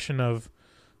juxtaposition of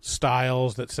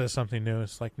styles that says something new.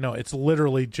 It's like, no, it's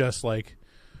literally just like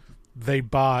they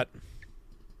bought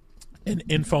an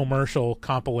infomercial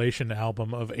compilation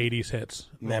album of 80s hits.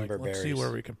 Member like, let's see berries.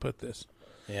 where we can put this.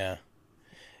 Yeah.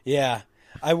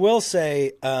 I will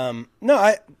say, but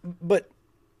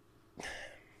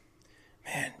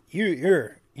man,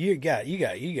 you got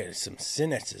some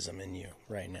cynicism in you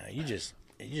right now. You're just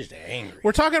angry.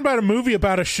 We're talking about a movie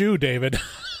about a shoe, David.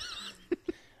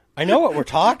 I know what we're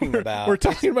talking about. We're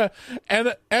talking about,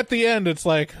 and at the end, it's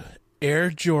like, Air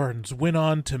Jordans went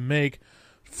on to make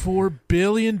 $4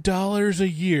 billion a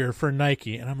year for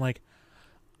Nike. And I'm like,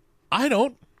 I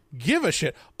don't give a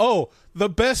shit. Oh, the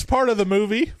best part of the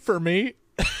movie for me,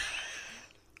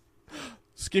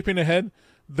 skipping ahead,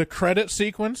 the credit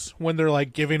sequence when they're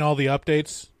like giving all the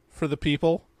updates for the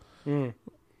people. It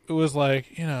was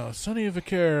like, Sonny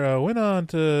Vaccaro went on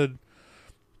to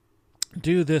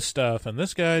do this stuff, and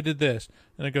this guy did this.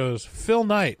 And it goes, Phil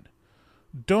Knight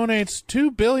donates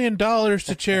 $2 billion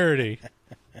to charity.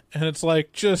 And it's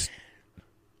like, just...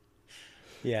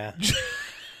 Yeah.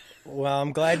 Well,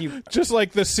 I'm glad you... Just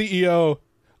like the CEO,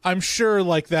 I'm sure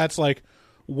like that's like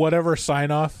whatever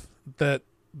sign-off that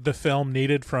the film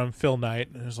needed from Phil Knight.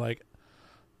 And it was like,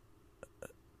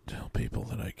 tell people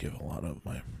that I give a lot of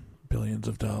my billions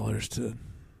of dollars to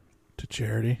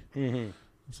charity. Mm-hmm.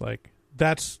 It's like,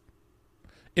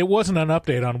 it wasn't an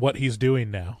update on what he's doing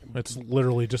now. It's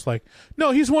literally just like,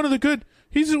 no, he's one of the good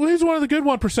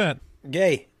 1%.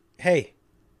 Gay. Hey,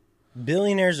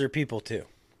 billionaires are people too.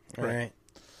 All right.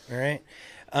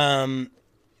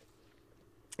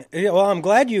 Yeah, well, I'm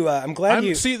glad you.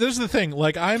 See, this is the thing.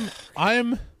 Like,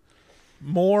 I'm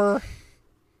more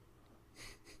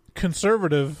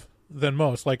conservative than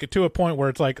most. Like, to a point where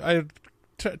it's like I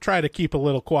try to keep a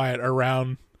little quiet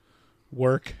around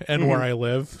work and where I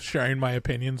live, sharing my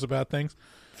opinions about things.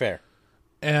 Fair.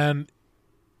 And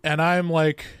I'm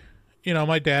like,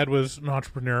 my dad was an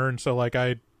entrepreneur, and so like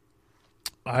I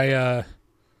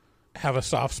have a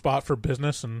soft spot for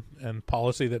business and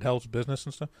policy that helps business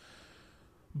and stuff.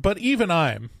 But even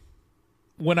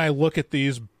when I look at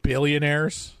these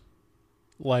billionaires,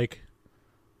 like,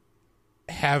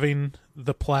 having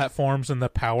the platforms and the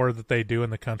power that they do in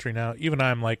the country now, even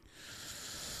I'm like,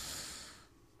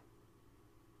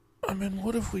 I mean,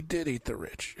 what if we did eat the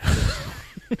rich?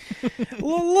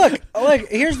 Well, look, like,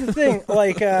 here's the thing,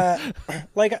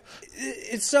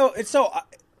 it's so.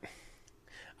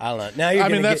 I don't know. Now you're. I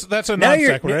mean, that's a non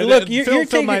sequitur. Look,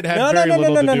 Phil might have very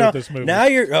little to do with this movie. Now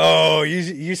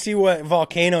you see what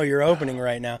volcano you're opening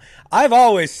right now. I've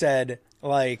always said,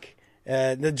 like,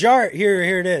 the jar here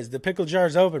it is. The pickle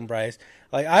jar's open, Bryce.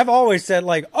 Like, I've always said,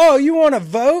 like, oh, you want to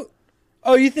vote?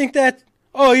 Oh, you think that?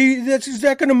 Oh, is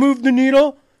that going to move the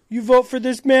needle? You vote for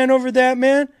this man over that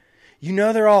man?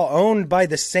 They're all owned by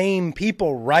the same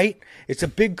people, right? It's a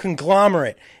big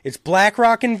conglomerate. It's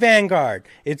BlackRock and Vanguard.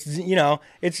 It's you don't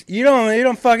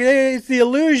fucking. It's the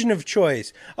illusion of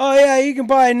choice. Oh yeah, you can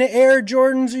buy Air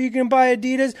Jordans or you can buy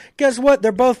Adidas. Guess what?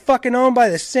 They're both fucking owned by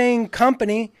the same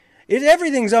company.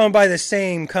 Everything's owned by the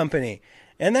same company,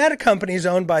 and that company's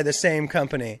owned by the same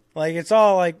company. Like, it's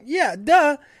all like, yeah,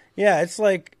 duh. Yeah, it's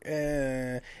like,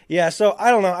 yeah, so I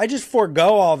don't know. I just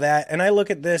forego all that, and I look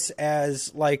at this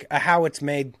as, like, how it's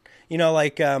made.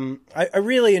 I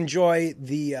really enjoy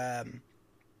the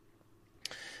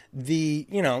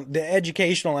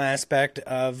educational aspect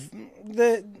of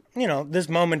this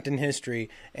moment in history.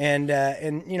 And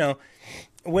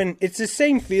when it's the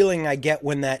same feeling I get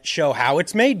when that show How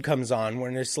It's Made comes on,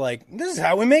 when it's like, this is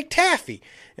how we make taffy.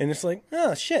 And it's like,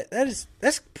 oh shit, that's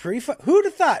pretty fun. Who'd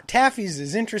have thought taffy's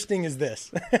as interesting as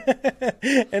this?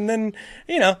 and then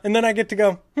I get to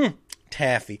go,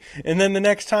 taffy. And then the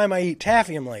next time I eat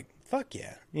taffy, I'm like, fuck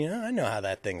yeah, I know how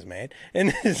that thing's made.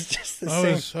 And it's just the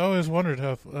same. I always wondered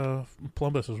how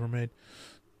Plumbuses were made.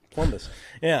 Plumbus,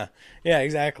 yeah,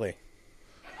 exactly.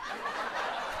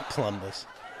 Plumbus.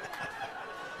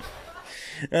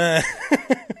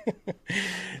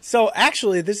 So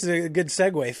actually, this is a good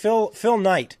segue. Phil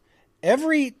Knight.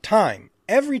 Every time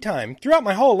throughout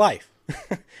my whole life,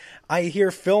 I hear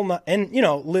Phil Knight, and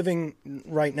living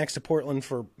right next to Portland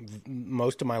for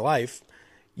most of my life,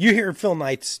 you hear Phil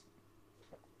Knight's,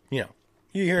 you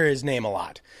hear his name a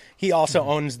lot. He also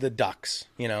owns the Ducks.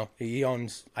 He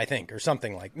owns, I think, or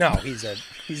something like. No, he's a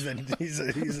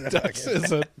Ducks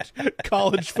is a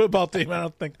college football team. I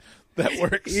don't think that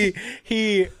works.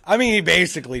 He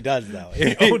basically does, though.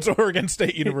 He owns Oregon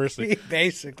State University. He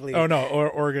basically. Oh no, or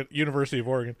Oregon University of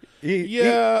Oregon.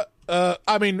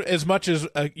 I mean, as much as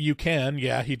you can,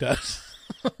 yeah, he does.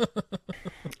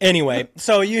 Anyway,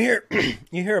 so you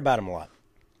hear about him a lot.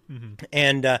 Mm-hmm.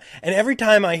 And every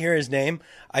time I hear his name,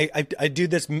 I do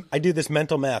this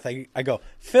mental math. I go,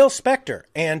 Phil Spector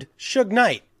and Suge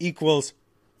Knight equals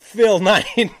Phil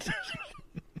Knight.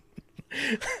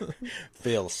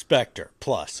 Phil Spector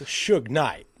plus Suge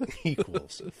Knight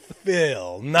equals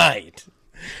Phil Knight.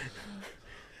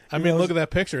 I mean, look at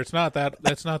that picture. It's not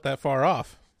that far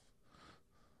off.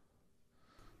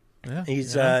 Yeah,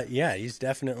 he's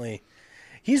definitely.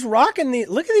 He's rocking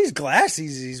look at these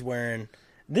glasses he's wearing.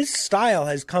 This style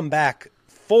has come back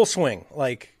full swing.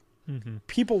 Like,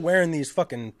 people wearing these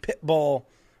fucking pit bull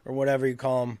or whatever you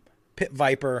call them, pit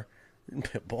viper,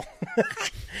 pit bull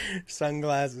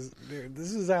sunglasses. Dude,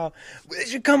 this is how we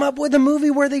should come up with a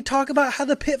movie where they talk about how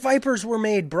the pit vipers were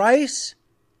made, Bryce.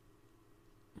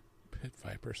 Pit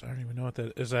vipers. I don't even know what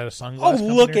that is. That a Oh, sunglass?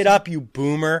 look it up, you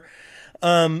boomer.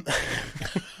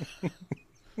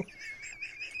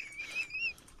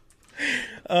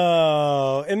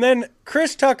 Oh, and then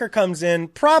Chris Tucker comes in,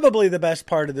 probably the best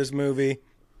part of this movie.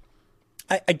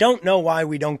 I don't know why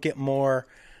we don't get more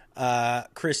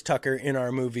Chris Tucker in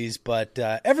our movies, but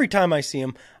every time I see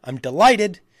him, I'm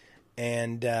delighted.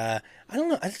 And I don't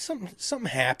know, something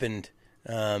happened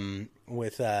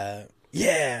with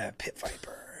Pit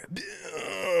Viper.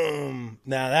 Boom.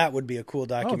 Now that would be a cool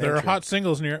documentary. Oh, there are hot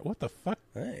singles near. What the fuck?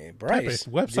 Hey, Bryce,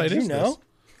 what type of website did you is know?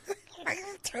 this? I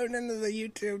turned into the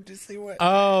YouTube to see what.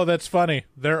 Oh, that's funny.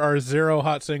 There are 0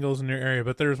 hot singles in your area,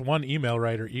 but there's one email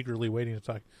writer eagerly waiting to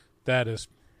talk. That is,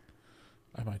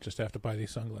 I might just have to buy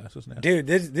these sunglasses now. Dude,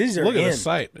 these are Look in. at the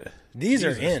site. These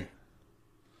Jesus. are in.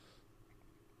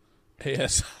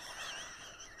 Yes.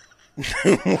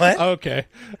 What? Okay.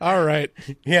 All right.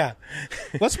 Yeah.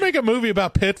 Let's make a movie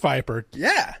about Pit Viper.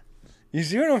 Yeah. You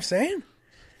see what I'm saying?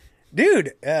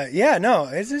 Dude, yeah, no,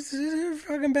 it's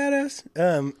fucking badass.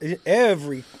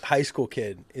 Every high school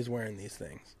kid is wearing these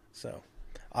things. So,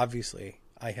 obviously,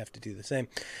 I have to do the same.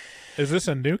 Is this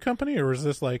a new company or is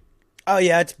this like Oh,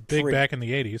 yeah, it's big back in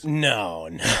the 80s? No.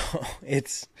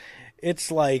 It's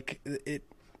like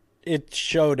it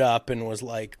showed up and was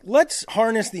like, let's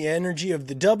harness the energy of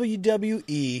the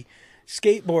WWE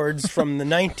skateboards from the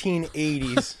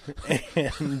 1980s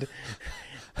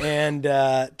and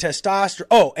testosterone.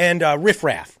 Oh, and Riff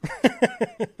Raff.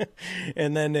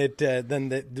 And then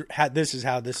this is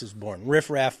how this is born. Riff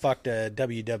Raff fucked a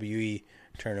WWE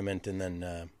tournament and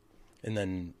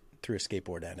then threw a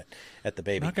skateboard at it at the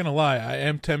baby. Not gonna lie, I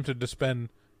am tempted to spend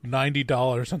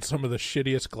 $90 on some of the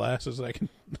shittiest glasses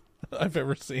I've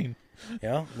ever seen.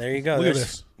 Yeah, there you go. Look at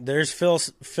this. There's Phil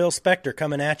Spector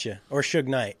coming at you, or Suge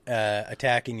Knight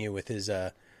attacking you with his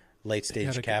late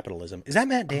stage capitalism. Is that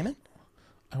Matt Damon?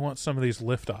 I want some of these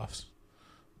lift-offs.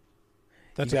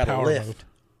 That's you a gotta power lift move.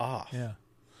 off. Yeah.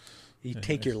 You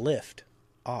take your lift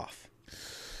off.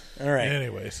 All right.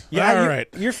 Anyways. Yeah, all right.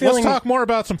 You're feeling. Let's talk more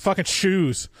about some fucking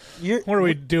shoes. What are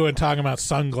we doing talking about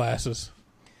sunglasses?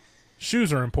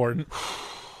 Shoes are important.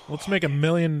 Let's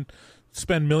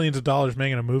spend millions of dollars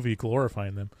making a movie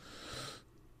glorifying them.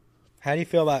 How do you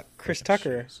feel about Chris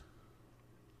Tucker? Shoes.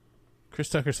 Chris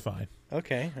Tucker's fine.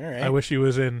 Okay, all right. I wish he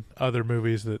was in other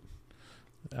movies that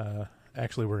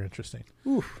actually were interesting.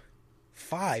 Oof.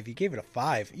 5. You gave it a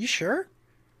 5. You sure?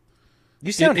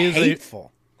 You sound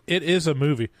hateful. It is a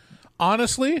movie.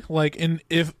 Honestly, like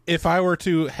if I were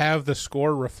to have the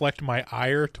score reflect my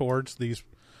ire towards these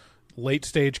late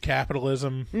stage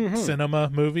capitalism cinema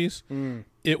movies,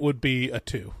 it would be a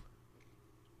 2.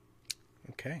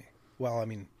 Okay. Well, I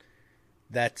mean,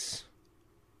 I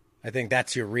think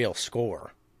that's your real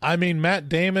score. I mean, Matt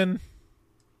Damon,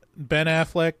 Ben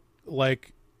Affleck,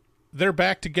 like, they're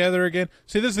back together again.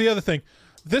 See, this is the other thing.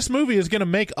 This movie is going to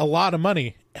make a lot of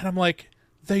money. And I'm like,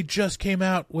 they just came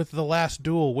out with The Last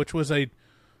Duel, which was that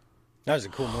was a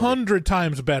cool movie. 100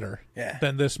 times better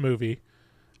than this movie.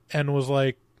 And was,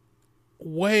 like,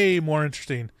 way more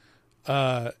interesting.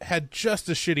 Had just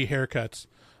as shitty haircuts.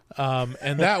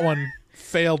 And that one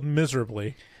failed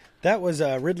miserably. That was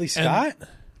Ridley Scott?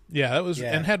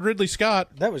 And had Ridley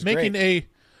Scott that was making great.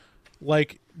 a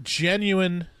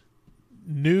genuine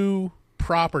new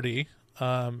property,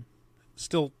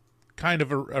 still kind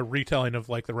of a retelling of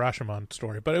like the Rashomon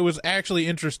story, but it was actually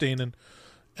interesting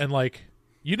and like,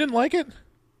 you didn't like it?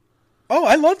 Oh,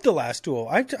 I loved The Last Duel.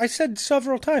 I said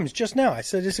several times just now. I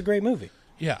said it's a great movie.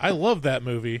 Yeah, I love that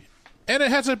movie, and it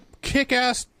has a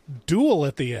kick-ass duel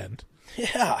at the end.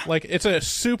 Yeah. Like, it's a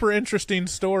super interesting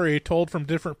story told from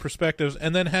different perspectives,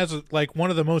 and then has, like, one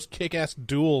of the most kick-ass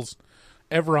duels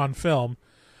ever on film.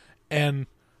 And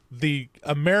the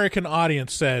American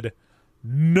audience said,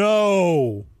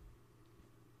 no.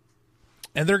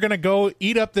 And they're going to go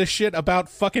eat up this shit about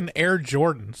fucking Air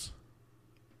Jordans.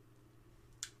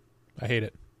 I hate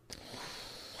it.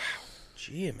 Wow.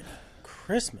 Jiminy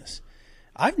Christmas.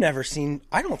 I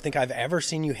don't think I've ever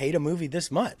seen you hate a movie this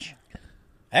much.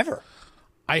 Ever.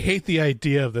 I hate the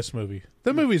idea of this movie.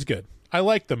 The movie's good. I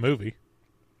like the movie.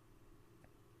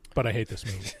 But I hate this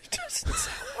movie. It doesn't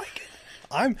sound like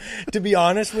it. To be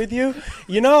honest with you,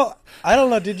 I don't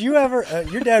know, did you ever,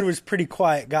 your dad was a pretty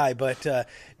quiet guy, but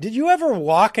did you ever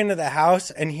walk into the house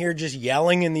and hear just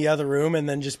yelling in the other room and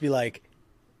then just be like,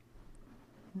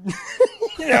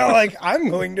 like, I'm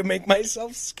going to make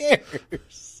myself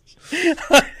scarce.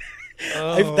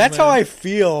 That's how I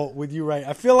feel with you, right?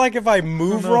 I feel like if I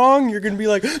move wrong, you're going to be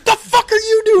like, the fuck are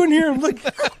you doing here? I'm like,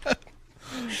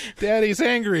 Daddy's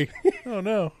angry. Oh,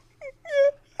 no.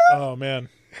 Oh, man.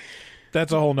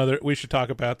 That's a whole nother... We should talk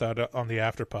about that on the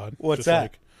afterpod. What's Just that?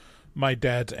 Like my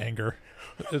dad's anger.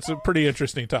 It's a pretty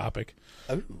interesting topic.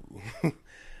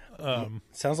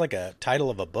 sounds like a title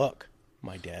of a book.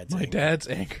 My Dad's Anger. Dad's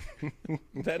Anger.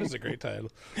 That is a great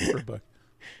title for a book.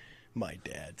 My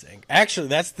Dad's Anger. Actually,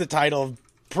 that's the title of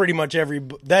pretty much every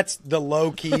book. That's the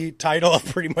low-key title of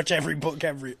pretty much every book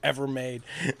ever made,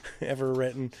 ever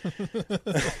written.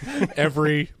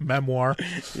 Every memoir.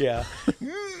 Yeah.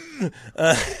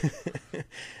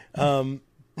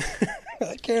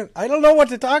 I don't know what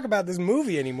to talk about this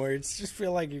movie anymore. It's just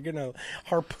feel like you're gonna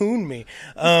harpoon me.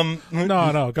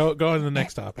 No, go to the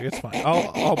next topic. It's fine.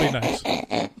 I'll be nice.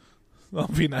 I'll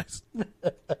be nice.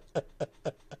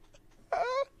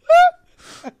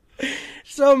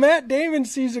 So Matt Damon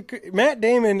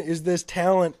is this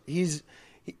talent.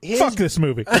 Fuck this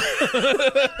movie.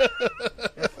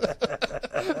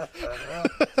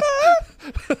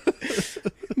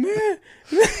 Man.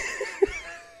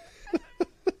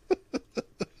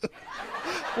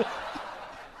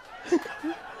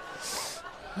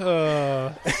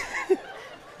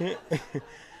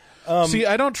 See,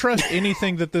 I don't trust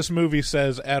anything that this movie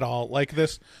says at all. Like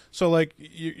this, so like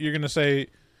you're gonna say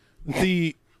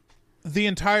the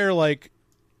entire like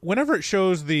whenever it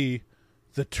shows the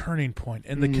turning point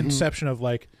and the conception of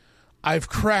like I've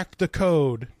cracked the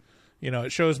code. You know,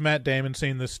 it shows Matt Damon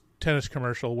seeing this tennis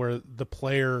commercial where the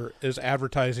player is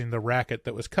advertising the racket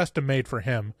that was custom made for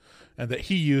him and that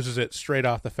he uses it straight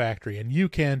off the factory, and you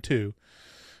can too.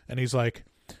 And he's like,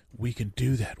 we can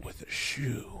do that with a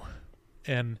shoe.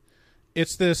 And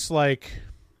it's this like,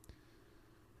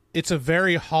 it's a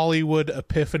very Hollywood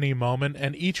epiphany moment.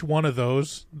 And each one of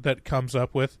those that comes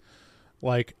up with,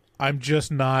 like, I just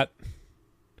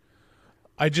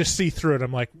see through it.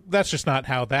 I'm like, that's just not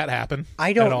how that happened.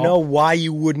 I don't know why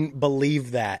you wouldn't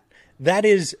believe that. That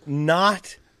is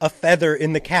not a feather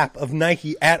in the cap of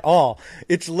Nike at all.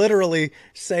 It's literally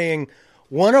saying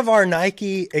one of our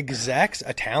Nike execs,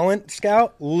 a talent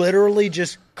scout, literally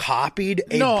just copied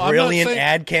a brilliant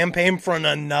ad campaign from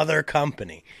another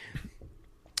company.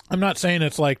 I'm not saying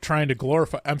it's like trying to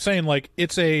glorify. I'm saying like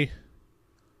it's a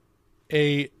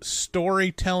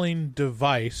storytelling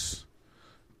device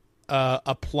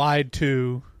applied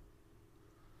to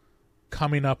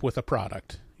coming up with a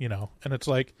product, you know. And it's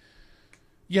like,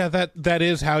 yeah, that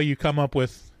is how you come up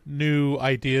with new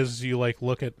ideas. You like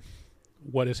look at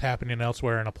what is happening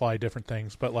elsewhere and apply different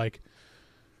things. But like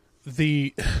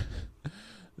the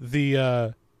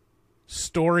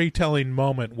storytelling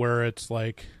moment where it's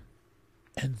like,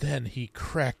 and then he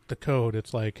cracked the code.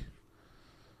 It's like,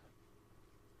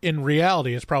 in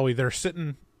reality, it's probably they're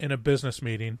sitting in a business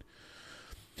meeting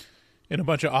in a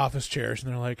bunch of office chairs,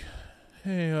 and they're like,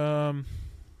 hey, well,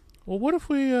 what if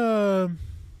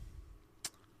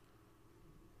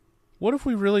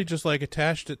we really just like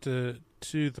attached it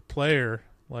to the player?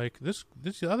 Like this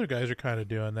other guys are kind of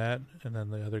doing that. And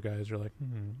then the other guys are like,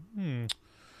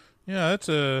 yeah, that's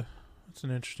an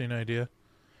interesting idea.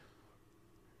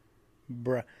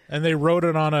 Bruh. And they wrote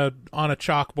it on a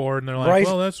chalkboard, and they're like, Bryce,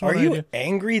 well, that's are one you idea.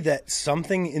 angry that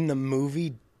something in the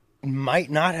movie might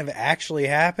not have actually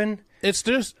happened? It's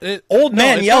just Old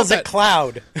man it's yells not at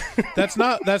cloud. That's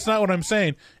not what I'm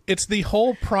saying. It's the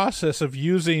whole process of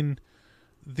using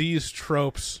these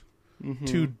tropes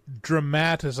to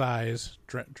dramatize.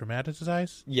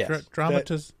 Dramatize? Yes.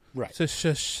 Dramatize. Right.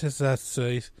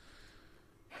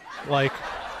 Like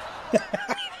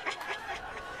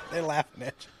They're laughing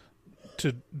at you.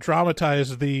 To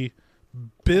dramatize the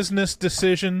business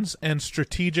decisions and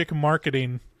strategic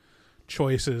marketing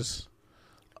choices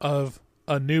of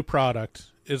a new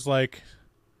product is like,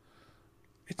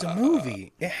 it's a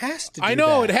movie. It has to do I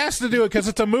know that. it has to do it because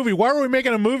it's a movie. Why are we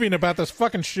making a movie about this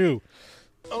fucking shoe?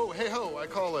 Oh, hey ho, I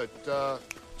call it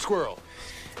squirrel.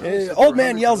 Old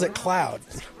man yells at cloud.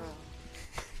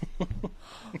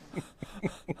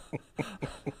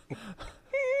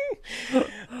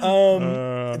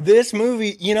 This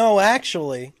movie, you know,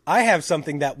 actually, I have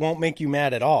something that won't make you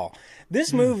mad at all.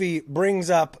 This movie brings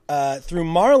up, through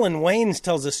Marlon Wayans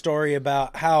tells a story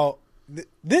about how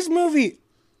this movie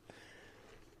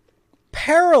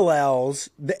parallels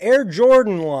the Air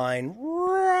Jordan line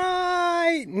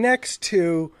right next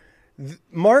to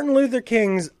Martin Luther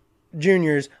King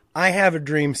Jr.'s I Have a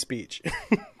Dream speech.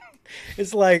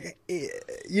 It's like,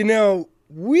 you know,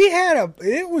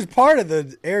 it was part of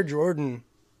the Air Jordan.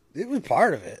 It was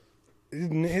part of it. We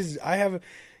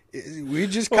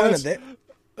just kind of there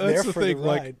That's the for thing. the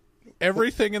ride.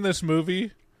 everything in this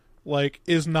movie, like,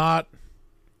 is not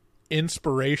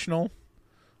inspirational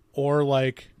or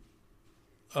like,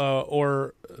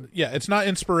 it's not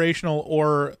inspirational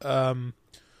or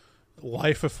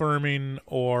life affirming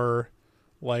or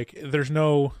like, there's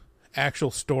no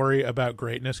actual story about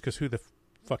greatness because who the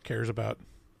fuck cares about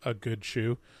a good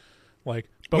shoe? Like,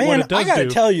 but Man, what it does I gotta do,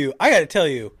 tell you,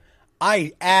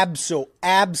 I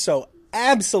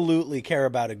absolutely care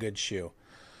about a good shoe.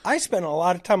 I spend a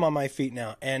lot of time on my feet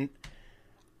now, and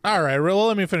all right, well,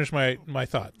 let me finish my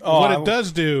thought. What it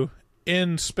does do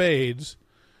in spades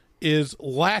is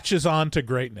latches on to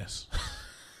greatness.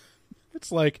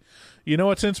 It's like, you know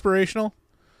what's inspirational?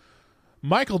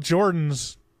 Michael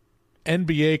Jordan's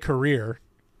NBA career.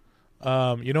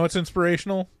 You know what's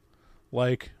inspirational?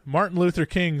 Like Martin Luther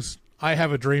King's I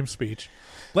Have a Dream speech.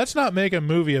 Let's not make a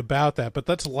movie about that, but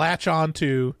let's latch on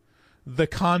to the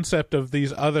concept of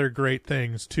these other great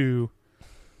things to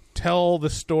tell the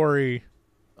story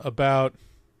about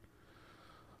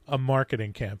a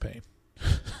marketing campaign.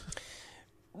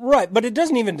 Right, but it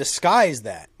doesn't even disguise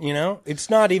that, you know? It's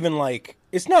not even like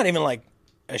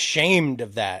ashamed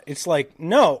of that. It's like,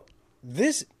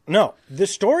 the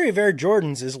story of Air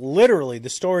Jordans is literally the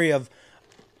story of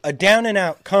a down and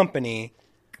out company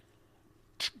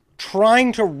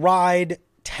trying to ride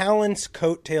talent's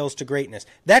coattails to greatness.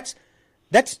 That's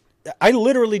I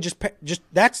literally just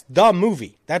that's the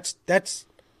movie. That's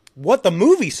what the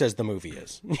movie says the movie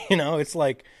is. You know, it's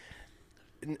like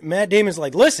Matt Damon's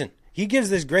like, listen, he gives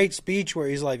this great speech where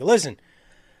he's like, listen,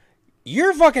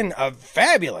 you're fucking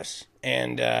fabulous.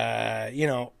 And,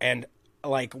 and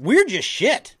like, we're just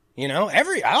shit, you know,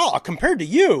 compared to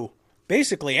you,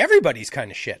 basically everybody's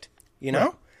kind of shit, you know?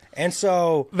 Right. And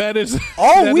so that is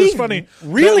all that we is funny.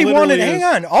 Really wanted, hang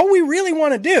on, all we really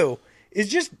want to do is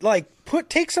just like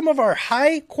take some of our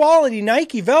high quality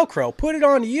Nike Velcro, put it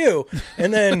onto you,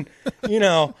 and then,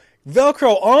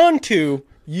 Velcro onto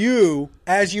you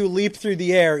as you leap through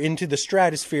the air into the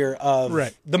stratosphere of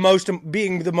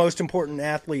being the most important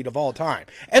athlete of all time.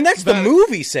 And that's the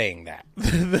movie saying that.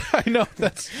 I know,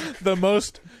 that's the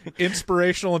most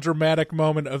inspirational and dramatic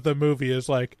moment of the movie is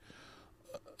like,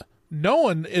 no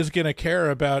one is going to care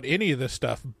about any of this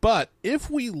stuff, but if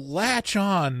we latch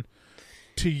on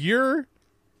to your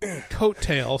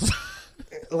coattails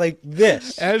like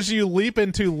this as you leap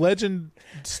into legend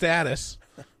status,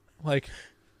 like,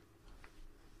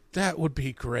 that would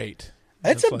be great.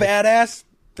 That's a badass.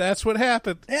 That's what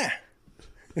happened. Yeah.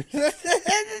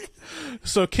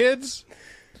 So kids,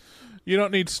 you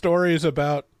don't need stories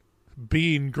about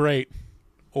being great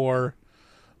or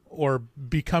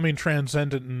becoming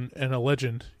transcendent and a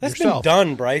legend That's yourself. Been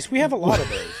done, Bryce. We have a lot of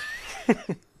those.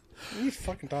 What are you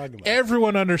fucking talking about?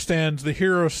 Everyone understands the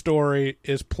hero story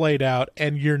is played out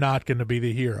and you're not going to be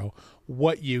the hero.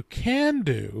 What you can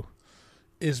do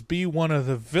is be one of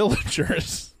the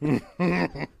villagers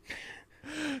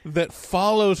that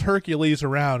follows Hercules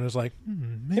around. Is like,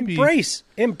 maybe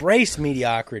embrace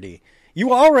mediocrity.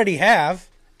 You already have.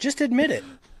 Just admit it.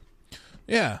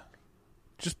 Yeah.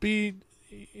 Just be,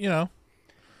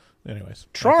 anyways.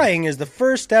 Trying is the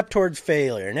first step towards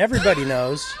failure, and everybody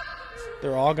knows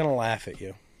they're all going to laugh at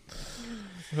you.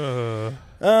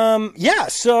 Yeah,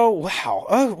 so, wow.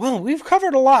 Oh, well, we've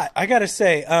covered a lot, I got to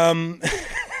say.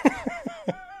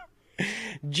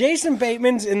 Jason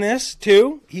Bateman's in this,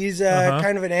 too. He's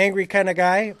kind of an angry kind of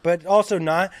guy, but also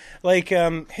not. Like,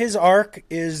 his arc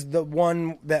is the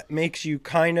one that makes you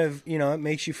kind of, it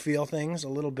makes you feel things a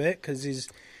little bit, because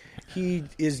he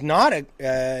is not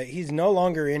he's no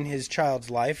longer in his child's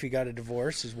life. He got a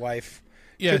divorce. His wife.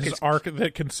 Yeah, his arc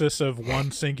that consists of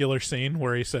one singular scene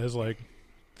where he says, like,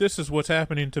 this is what's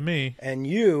happening to me. And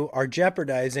you are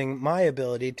jeopardizing my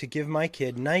ability to give my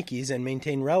kid Nikes and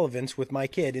maintain relevance with my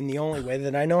kid in the only way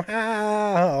that I know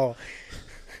how.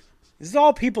 This is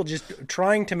all people just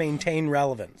trying to maintain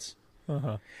relevance.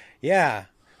 Uh-huh. Yeah.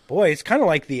 Boy, it's kind of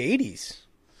like the 80s.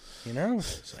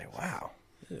 It's like, wow,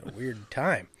 this is a weird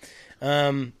time.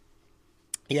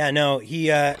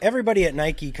 Everybody at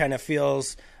Nike kind of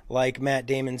feels like Matt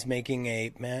Damon's making a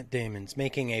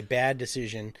bad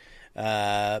decision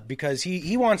because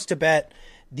he wants to bet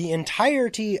the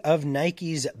entirety of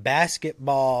Nike's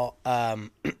basketball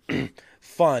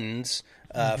funds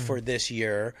for this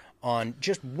year on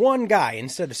just one guy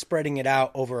instead of spreading it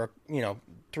out over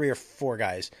 3 or 4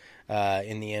 guys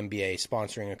in the NBA,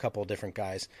 sponsoring a couple of different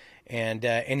guys. And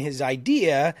his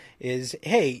idea is,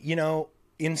 hey,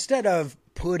 instead of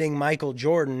putting Michael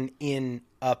Jordan in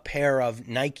a pair of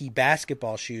Nike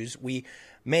basketball shoes, we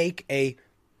make a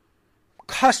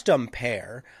custom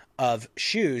pair of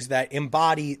shoes that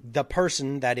embody the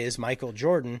person that is Michael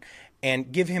Jordan,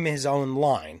 and give him his own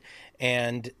line.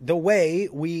 And the way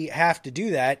we have to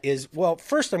do that is, well,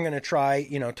 first I'm going to try,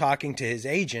 talking to his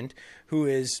agent, who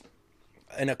is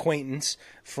an acquaintance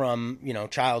from,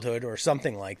 childhood or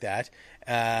something like that.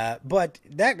 But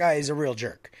that guy is a real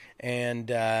jerk.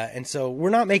 And so we're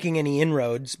not making any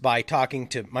inroads by talking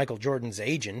to Michael Jordan's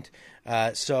agent.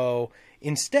 So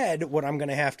instead, what I'm going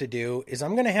to have to do is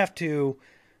I'm going to have to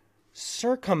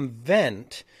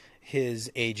circumvent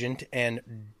his agent and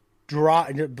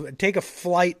take a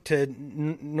flight to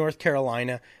North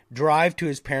Carolina, drive to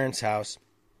his parents' house,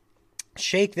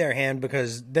 shake their hand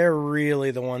because they're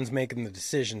really the ones making the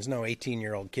decisions. No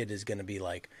 18-year-old kid is going to be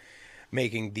like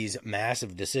making these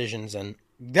massive decisions. And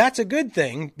that's a good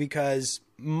thing because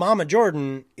Mama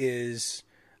Jordan is,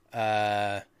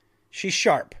 she's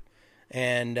sharp.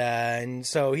 And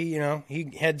so he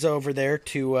heads over there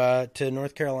to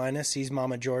North Carolina, sees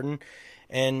Mama Jordan,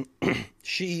 and her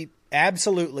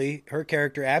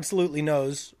character absolutely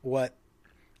knows what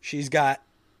she's got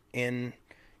in,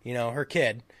 her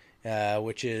kid,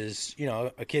 which is,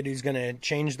 a kid who's going to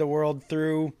change the world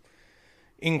through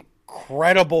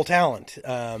incredible talent,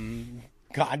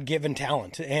 God-given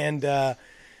talent. And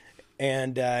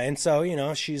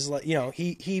so, she's like,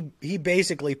 he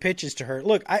basically pitches to her,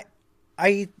 look,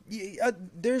 there's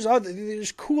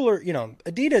cooler,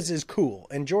 Adidas is cool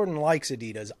and Jordan likes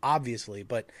Adidas, obviously,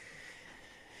 but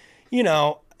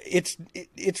it's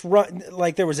run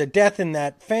like there was a death in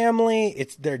that family.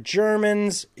 They're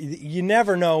Germans. You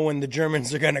never know when the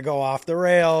Germans are going to go off the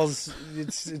rails.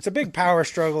 It's a big power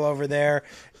struggle over there.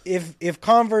 If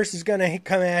Converse is going to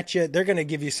come at you, they're going to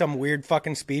give you some weird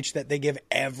fucking speech that they give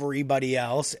everybody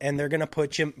else, and they're going to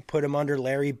put him under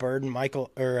Larry Bird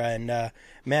and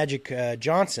Magic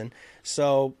Johnson.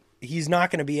 So he's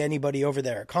not going to be anybody over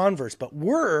there at Converse. But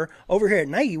we're over here at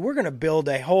Nike. We're going to build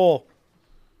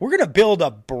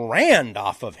a brand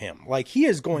off of him. Like he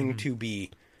is going to be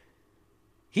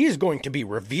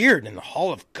revered in the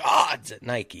Hall of Gods at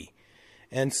Nike.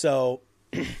 And so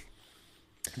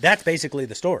that's basically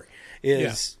the story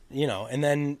and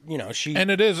then, she,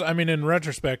 and it is, I mean, in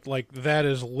retrospect, like that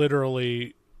is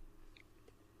literally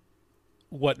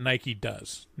what Nike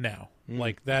does now.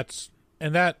 Like that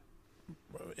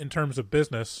in terms of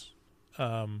business,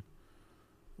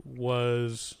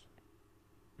 was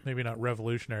maybe not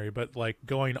revolutionary, but like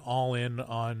going all in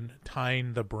on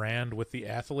tying the brand with the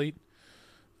athlete,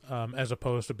 as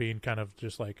opposed to being kind of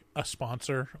just like a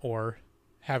sponsor or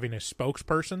having a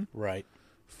spokesperson right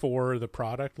for the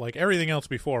product. Like everything else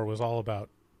before was all about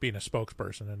being a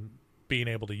spokesperson and being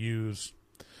able to use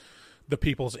the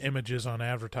people's images on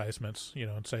advertisements,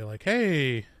 and say like,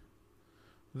 hey,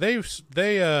 they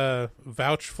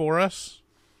vouch for us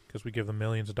because we give them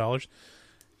millions of dollars.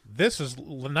 This is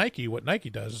Nike. What Nike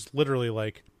does is literally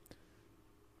like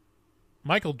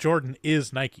Michael Jordan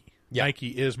is Nike. Yeah. Nike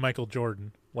is Michael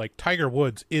Jordan. Like Tiger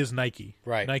Woods is Nike.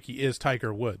 Right. Nike is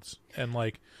Tiger Woods. And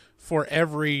like for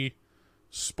every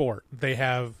sport, they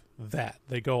have that.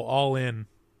 They go all in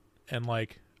and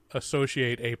like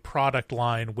associate a product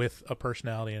line with a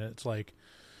personality, and it's like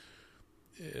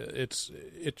it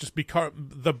just becomes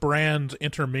the brands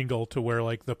intermingle to where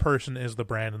like the person is the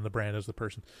brand and the brand is the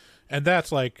person. And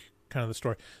that's like kind of the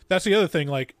story. That's the other thing.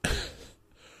 Like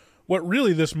what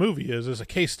really this movie is a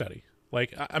case study.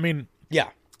 Like, I mean,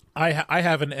 yeah, I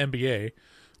have an MBA.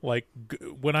 Like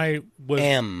when I was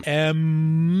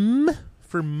M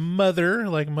for mother,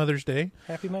 like Mother's Day.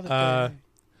 Happy Mother's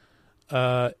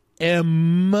Day.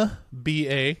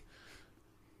 MBA.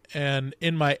 And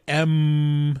in my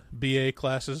MBA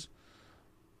classes,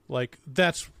 like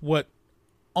that's what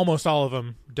almost all of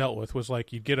them dealt with, was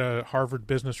like you'd get a Harvard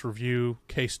Business Review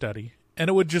case study, and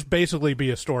it would just basically be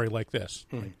a story like this.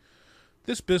 Like,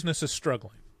 this business is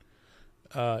struggling.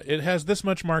 It has this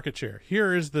much market share.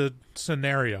 Here is the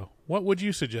scenario. What would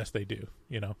you suggest they do?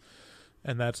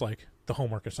 And that's like the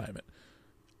homework assignment.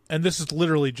 And this is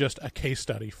literally just a case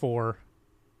study for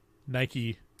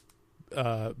Nike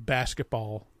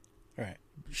basketball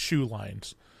shoe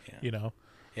lines,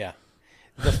 Yeah.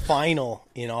 The final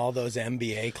in all those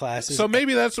MBA classes. So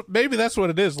maybe that's what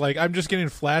it is. Like I'm just getting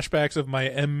flashbacks of my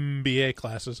MBA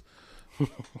classes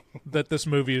that this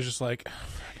movie is just like.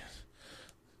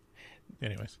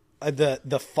 Anyways,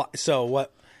 so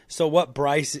what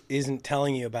Bryce isn't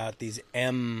telling you about these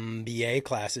MBA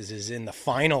classes is in the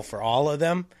final for all of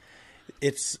them.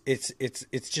 It's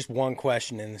just one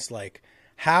question, and it's like,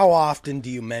 how often do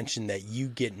you mention that you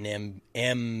get an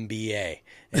MBA?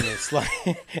 And it's like,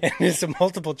 and it's a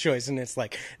multiple choice, and it's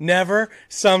like never,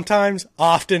 sometimes,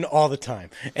 often, all the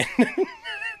time. And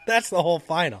That's the whole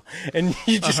final, and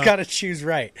you just got to choose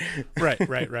right.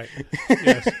 Right.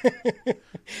 Yes.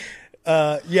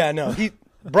 Yeah, no,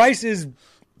 Bryce is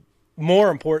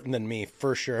more important than me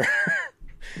for sure.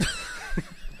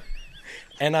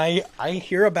 And I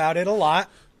hear about it a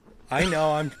lot. I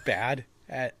know I'm bad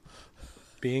at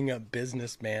being a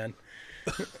businessman.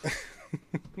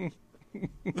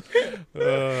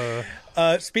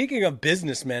 Speaking of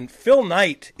businessmen, Phil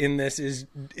Knight in this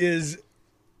is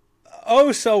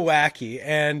oh so wacky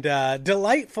and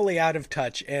delightfully out of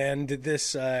touch, and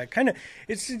this kind of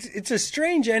it's a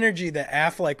strange energy that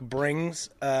Affleck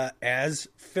brings as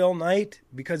Phil Knight,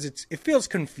 because it feels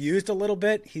confused a little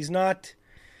bit. He's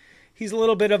a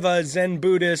little bit of a Zen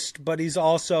Buddhist, but he's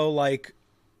also like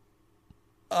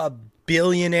a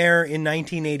billionaire in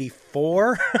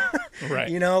 1984. Right.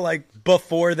 You know, like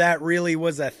before that really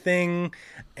was a thing.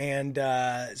 And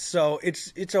so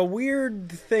it's a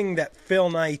weird thing that Phil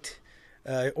Knight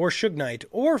or Suge Knight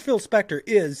or Phil Spector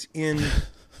is in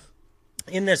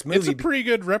this movie. It's a pretty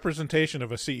good representation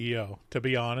of a CEO, to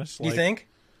be honest. You think?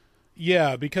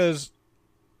 Yeah, because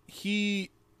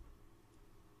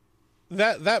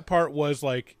that part was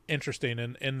like interesting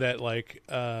in that like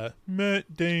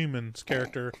Matt Damon's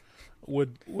character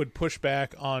would push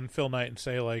back on Phil Knight and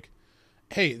say like,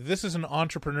 hey, this is an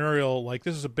entrepreneurial, like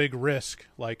this is a big risk.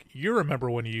 Like, you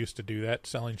remember when you used to do that,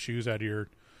 selling shoes out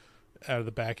of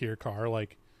the back of your car.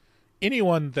 Like,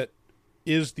 anyone that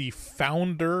is the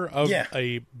founder of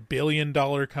a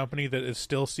billion-dollar company that is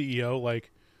still CEO,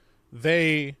 like,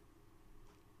 they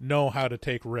know how to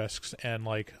take risks and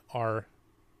like are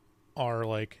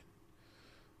like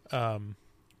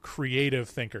creative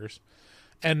thinkers.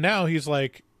 And now he's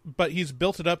like, but he's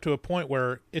built it up to a point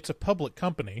where it's a public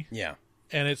company. Yeah.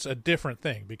 And it's a different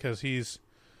thing because he's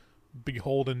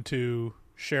beholden to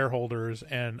shareholders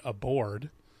and a board.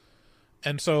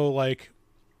 And so, like,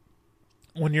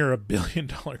 when you're a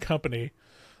billion-dollar company,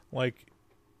 like,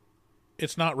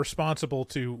 it's not responsible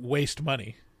to waste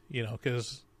money, you know,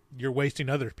 because you're wasting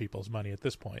other people's money at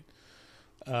this point.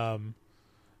 And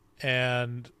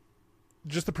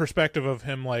just the perspective of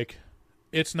him, like,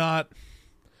 it's not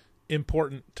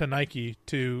important to Nike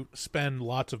to spend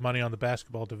lots of money on the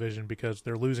basketball division because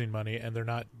they're losing money and they're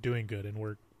not doing good, and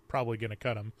we're probably going to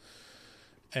cut them.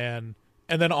 And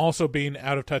then also being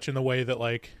out of touch in the way that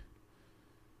like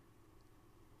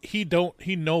he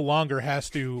no longer has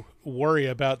to worry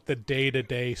about the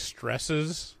day-to-day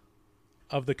stresses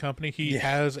of the company. He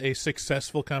has a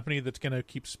successful company that's going to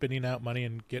keep spitting out money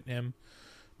and getting him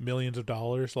millions of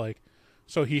dollars. Like,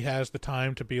 so he has the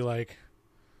time to be like,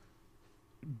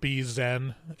 be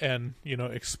zen and, you know,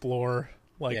 explore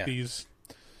like these.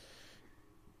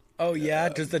 Oh yeah.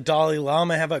 Does the Dalai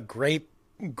Lama have a grape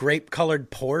colored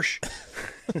Porsche?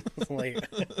 Like,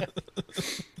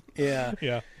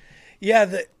 yeah.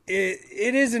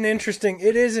 It is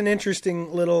an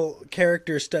interesting little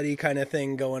character study kind of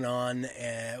thing going on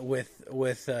with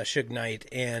Suge Knight,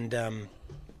 and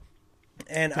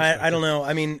I don't know.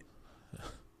 I mean,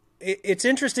 it's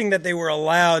interesting that they were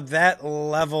allowed that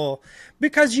level,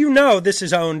 because you know this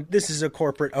is a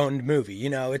corporate owned movie. You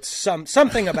know, it's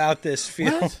something about this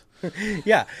feels.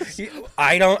 Yeah,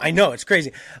 I know it's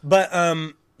crazy, but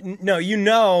no, you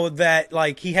know that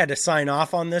like he had to sign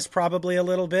off on this probably a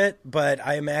little bit, but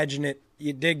I imagine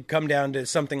it did come down to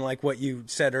something like what you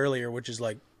said earlier, which is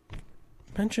like,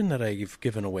 mention that I've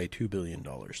given away $2 billion,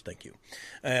 thank you,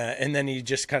 and then he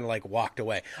just kind of like walked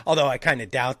away. Although I kind of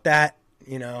doubt that,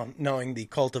 you know, knowing the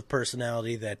cult of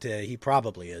personality that he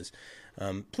probably is.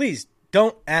 Please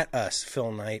don't at us,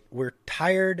 Phil Knight. We're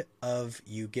tired of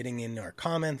you getting in our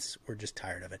comments. We're just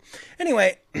tired of it.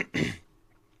 Anyway,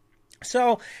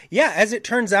 so yeah, as it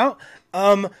turns out,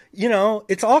 you know,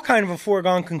 it's all kind of a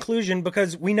foregone conclusion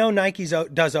because we know Nike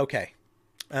does okay.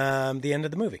 The end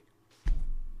of the movie,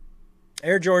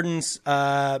 Air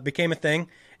Jordans became a thing.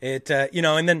 It you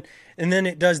know, and then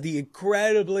it does the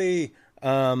incredibly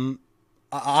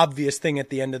obvious thing at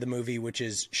the end of the movie, which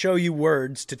is show you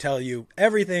words to tell you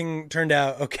everything turned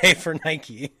out okay for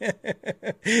Nike.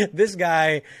 This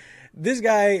guy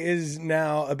is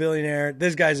now a billionaire.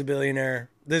 This guy's a billionaire.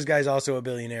 This guy's also a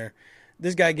billionaire.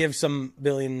 This guy gives some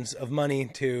billions of money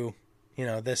to, you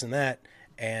know, this and that.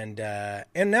 And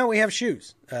now we have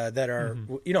shoes that are,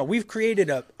 you know, we've created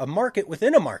a market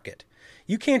within a market.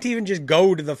 You can't even just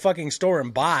go to the fucking store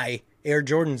and buy Air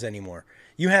Jordans anymore.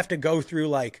 You have to go through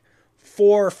like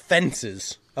 4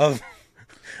 fences of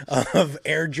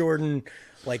Air Jordan,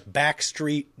 like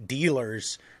backstreet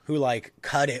dealers who like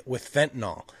cut it with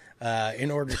fentanyl in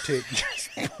order to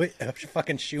just put a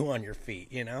fucking shoe on your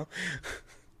feet, you know?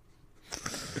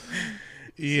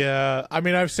 Yeah, I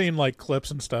mean, I've seen like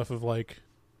clips and stuff of like,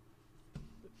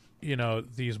 you know,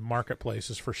 these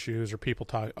marketplaces for shoes, or people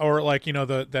talk, or like, you know,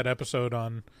 that episode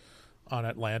on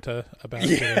Atlanta about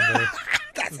getting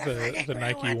the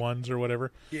Nike ones or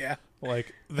whatever. Yeah,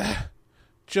 like that.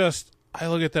 Just, I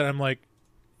look at that, I'm like,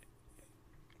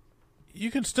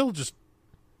 you can still just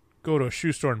go to a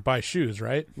shoe store and buy shoes,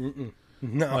 right? No,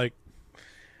 Like,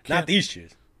 not these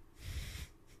shoes.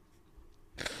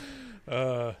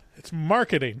 it's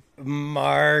marketing.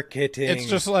 Marketing. It's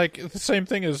just like the same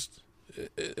thing as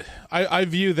I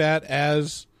view that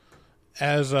as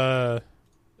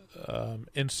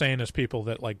insane as people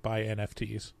that like buy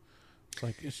NFTs. It's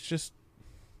like, it's just,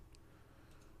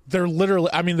 they're literally,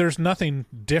 I mean, there's nothing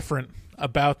different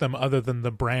about them other than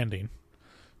the branding.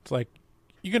 It's like,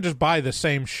 you can just buy the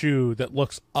same shoe that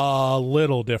looks a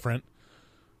little different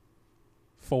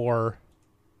for,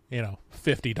 you know,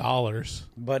 $50.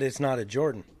 but it's not a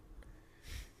Jordan.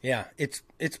 Yeah, it's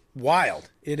wild.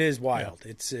 It is wild.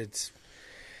 Yeah. It's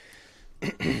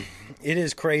it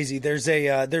is crazy. There's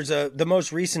the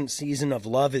most recent season of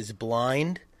Love is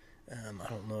Blind. I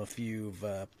don't know if you've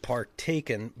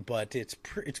partaken, but it's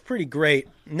pretty great.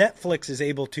 Netflix is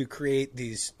able to create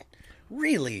these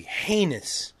really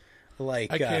heinous,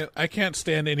 like, I can't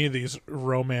stand any of these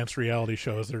romance reality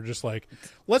shows. They're just like,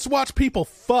 let's watch people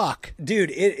fuck.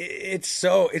 dude, it's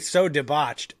so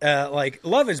debauched. Like,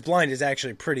 Love is Blind is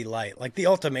actually pretty light. Like, The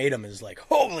Ultimatum is like,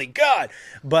 holy God.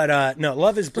 But no,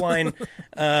 Love is Blind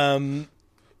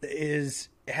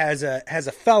has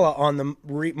a fella on the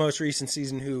most recent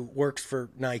season who works for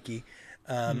Nike.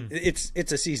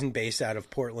 It's a season based out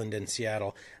of Portland and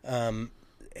Seattle,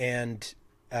 and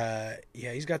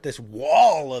he's got this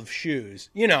wall of shoes.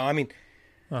 You know, I mean,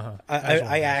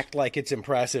 I act like it's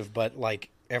impressive, but like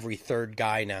every third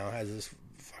guy now has this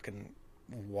fucking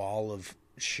wall of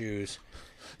shoes.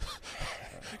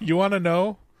 You want to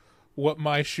know what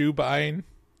my shoe buying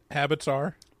habits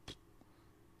are?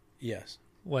 Yes.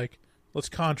 Like, let's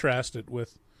contrast it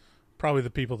with probably the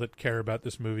people that care about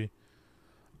this movie.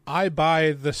 I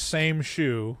buy the same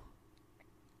shoe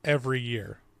every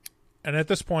year. And at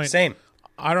this point, Same.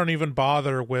 I don't even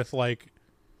bother with like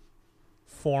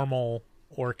formal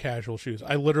or casual shoes.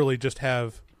 I literally just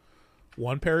have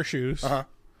one pair of shoes,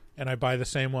 and I buy the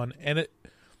same one. And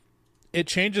it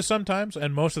changes sometimes,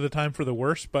 and most of the time for the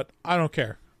worse, but I don't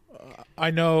care. I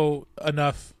know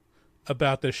enough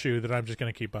about this shoe that I'm just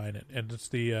going to keep buying it. And it's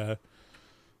the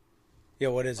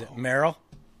what is it? Merrell?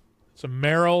 it's a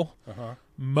Merrell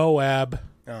Moab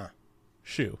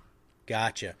shoe.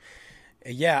 Gotcha.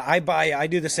 Yeah, I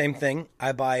do the same thing.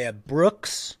 I buy a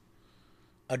Brooks,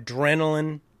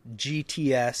 Adrenaline,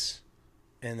 GTS,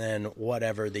 and then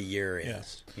whatever the year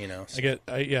is. You know, so.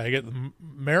 I get the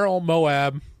Merrell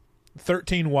Moab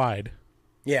 13 wide.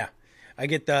 Yeah, I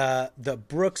get the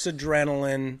Brooks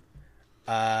Adrenaline.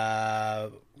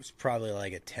 It's probably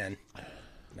like a 10,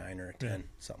 9 or a 10,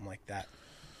 something like that.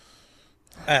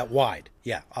 Wide,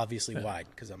 yeah, obviously wide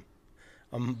because I'm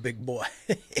a big boy.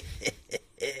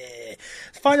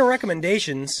 Final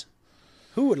recommendations.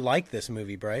 Who would like this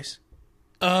movie, Bryce?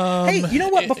 Hey, you know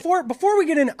what? Before we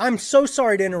get in, I'm so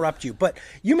sorry to interrupt you, but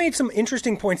you made some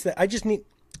interesting points that I just need.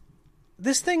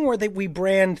 This thing where we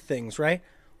brand things, right?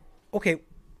 Okay,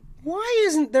 why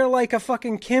isn't there like a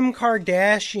fucking Kim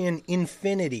Kardashian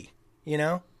Infinity,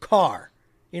 car?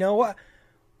 You know what?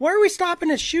 Why are we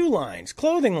stopping at shoe lines,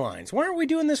 clothing lines? Why aren't we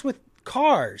doing this with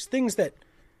cars? Things that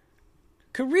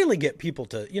could really get people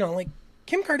to, like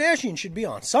Kim Kardashian should be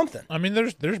on something. I mean,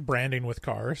 there's branding with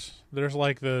cars. There's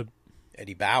like the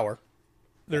Eddie Bauer.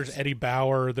 There's Eddie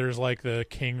Bauer. There's like the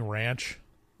King Ranch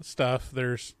stuff.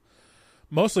 There's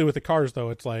mostly with the cars though.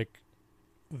 It's like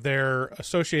they're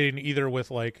associating either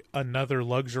with like another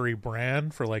luxury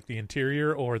brand for like the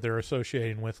interior, or they're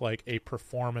associating with like a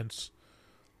performance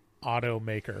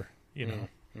automaker,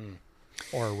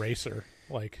 or a racer.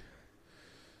 Like,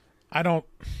 I don't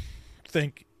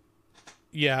think.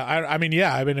 I mean,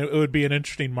 it would be an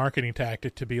interesting marketing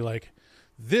tactic to be like,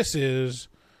 this is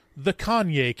the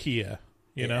Kanye Kia,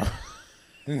 you know?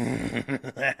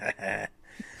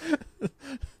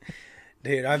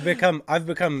 Dude, I've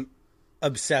become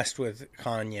obsessed with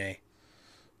Kanye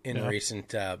in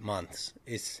recent months.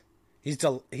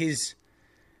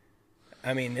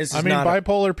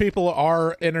 Bipolar people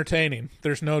are entertaining.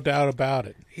 There's no doubt about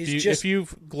it. If you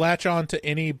latch on to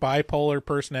any bipolar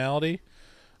personality,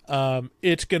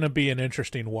 it's going to be an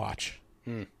interesting watch.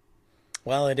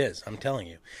 Well, it is. I'm telling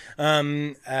you.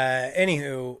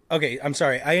 Anywho, okay, I'm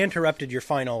sorry. I interrupted your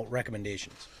final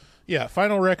recommendations. Yeah,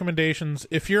 final recommendations.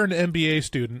 If you're an MBA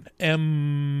student,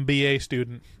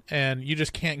 and you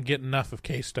just can't get enough of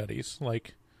case studies,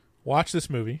 like, watch this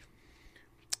movie.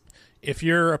 If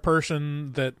you're a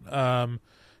person that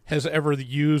has ever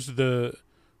used the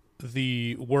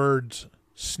words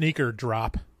sneaker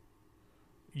drop,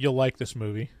 you'll like this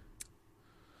movie.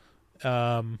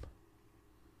 And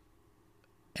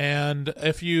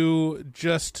if you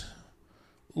just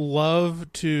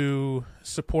love to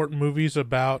support movies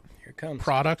about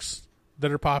products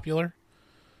that are popular,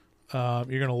 you're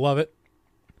going to love it.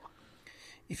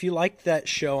 If you liked that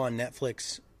show on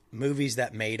Netflix, Movies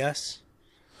That Made Us,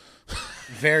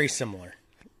 very similar.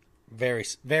 Very,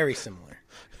 very similar.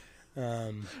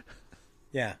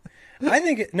 Yeah. I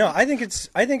think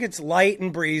it's light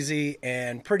and breezy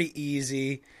and pretty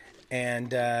easy,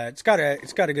 and it's got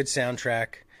a good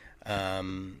soundtrack.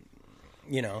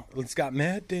 It's got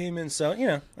Matt Damon, so I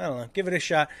don't know, give it a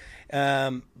shot.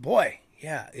 Boy,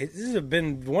 yeah, this has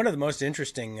been one of the most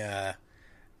interesting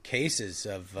cases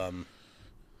of.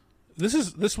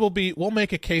 We'll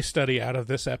make a case study out of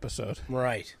this episode.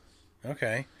 Right.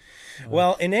 Okay.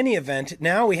 Well, in any event,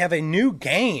 now we have a new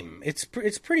game. It's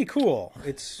pretty cool.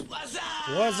 It's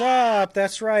What's up?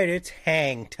 That's right. It's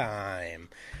Hang Time.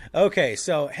 Okay,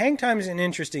 so Hang Time is an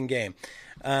interesting game.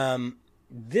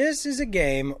 This is a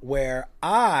game where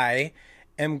I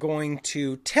am going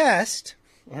to test,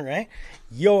 all right,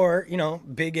 your,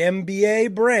 big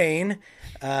MBA brain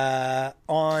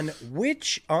on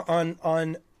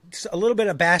a little bit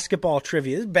of basketball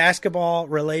trivia. This is a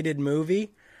basketball-related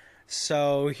movie.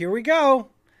 So here we go.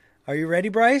 Are you ready,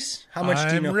 Bryce? How much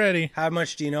do you know? I'm ready. How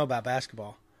much do you know about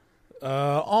basketball?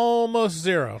 Almost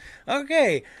zero.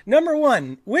 Okay, number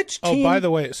one. Which team? Oh, by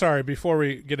the way, sorry, before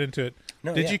we get into it,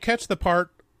 did you catch the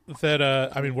part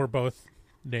that, we're both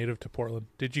native to Portland.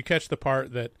 Did you catch the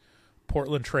part that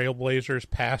Portland Trailblazers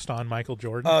passed on Michael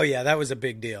Jordan? Oh, yeah, that was a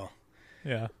big deal.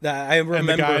 Yeah. I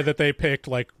remember. And the guy that they picked,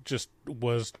 just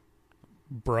was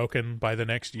broken by the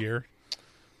next year.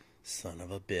 Son of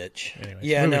a bitch. Anyways,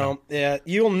 yeah, no. Yeah,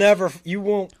 you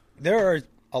won't. There are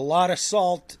a lot of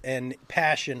salt and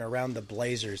passion around the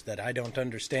Blazers that I don't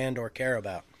understand or care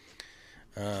about.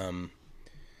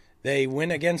 They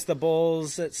went against the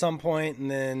Bulls at some point,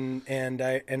 and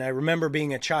I remember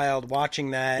being a child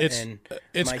watching that.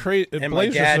 It's crazy. And my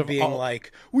dad being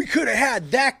like, "We could have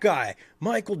had that guy,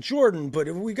 Michael Jordan, but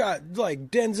if we got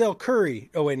Denzel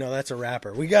Curry." Oh wait, no, that's a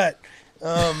rapper. We got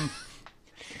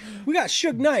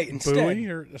Suge Knight instead. Bowie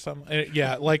or something.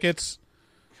 Yeah, it's.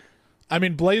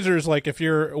 Blazers. If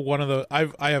you're one of the,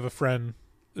 I have a friend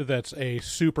that's a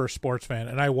super sports fan,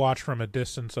 and I watch from a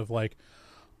distance of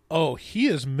oh, he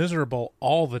is miserable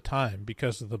all the time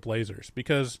because of the Blazers,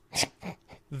 because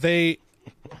they're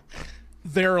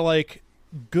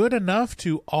good enough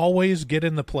to always get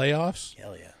in the playoffs.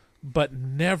 Hell yeah. But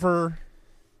never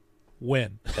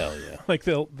win. Hell yeah.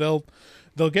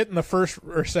 They'll get in the first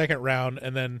or second round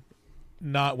and then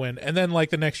not win. And then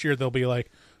the next year they'll be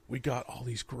we got all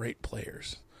these great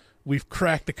players. We've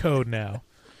cracked the code now.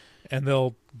 And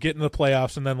they'll get in the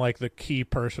playoffs, and then the key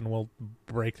person will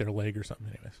break their leg or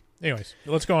something. Anyways,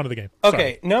 let's go on to the game.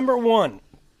 Okay, number one,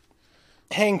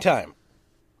 Hang Time,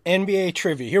 NBA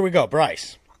trivia. Here we go,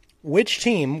 Bryce. Which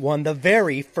team won the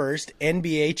very first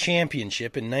NBA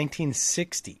championship in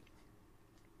 1960?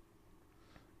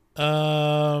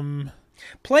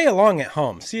 Play along at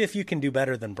home. See if you can do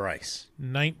better than Bryce.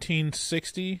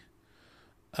 1960.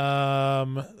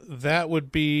 That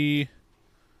would be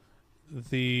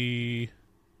the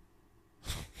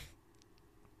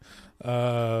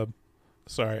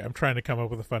sorry, I'm trying to come up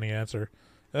with a funny answer.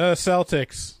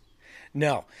 Celtics.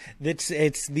 No,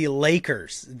 it's the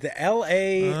Lakers, the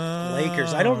L.A.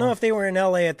 Lakers. I don't know if they were in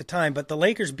L.A. at the time, but the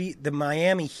Lakers beat the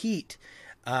Miami Heat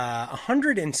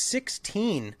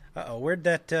 116. Where'd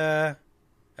that?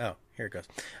 Oh, here it goes.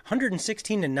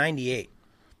 116-98.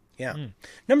 Yeah.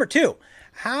 Number two,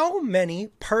 how many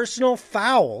personal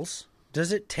fouls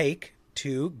does it take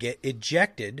to get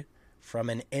ejected from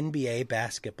an NBA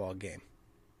basketball game?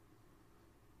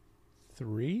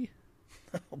 3?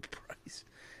 Oh, Bryce.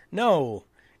 No,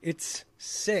 it's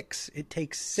 6. It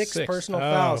takes 6 personal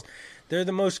fouls. They're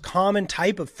the most common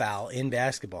type of foul in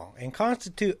basketball and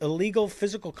constitute illegal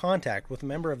physical contact with a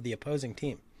member of the opposing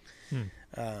team.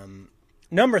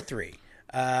 Number 3,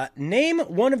 name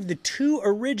one of the 2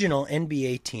 original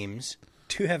NBA teams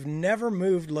to have never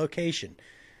moved location.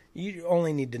 You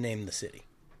only need to name the city.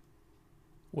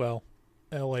 Well,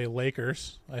 L.A.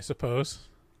 Lakers, I suppose.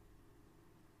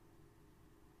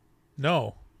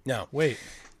 No. Wait.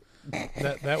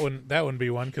 That wouldn't be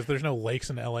one because there's no lakes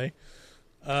in L.A.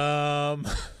 Well,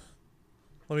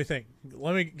 Let me think.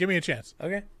 Give me a chance.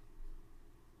 Okay.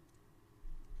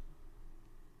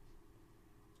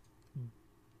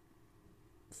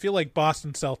 Feel like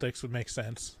Boston Celtics would make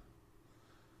sense.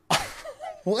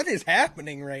 What is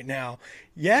happening right now?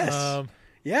 Yes.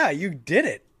 Yeah, you did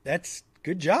it. That's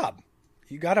good job.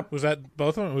 You got to. Was that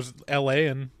both of them? It was L.A.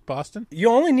 and Boston? You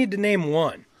only need to name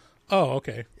one. Oh,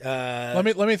 okay. Let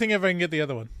me think if I can get the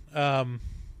other one.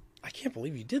 I can't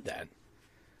believe you did that.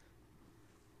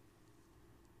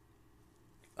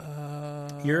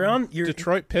 You're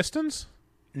Detroit Pistons?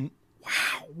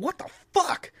 Wow, what the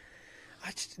fuck?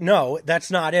 No,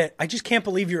 that's not it. I just can't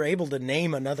believe you're able to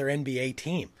name another NBA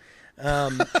team.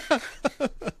 To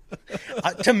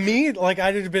me, like,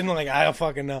 I'd have been like, I don't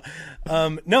fucking know.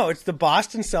 No, it's the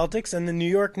Boston Celtics and the New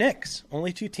York Knicks.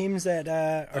 Only two teams that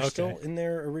are still in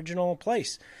their original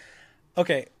place.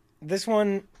 Okay, this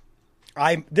one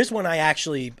I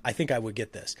think I would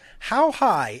get this. How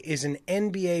high is an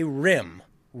NBA rim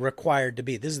required to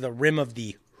be? This is the rim of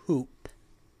the hoop.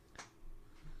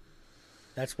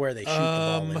 That's where they shoot the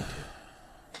ball into.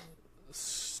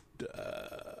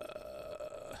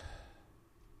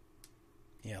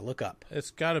 Yeah, look up.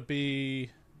 It's got to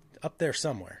be up there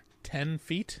somewhere. 10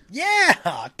 feet?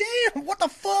 Yeah! Damn, what the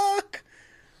fuck?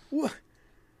 What?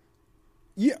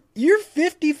 You're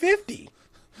 50-50.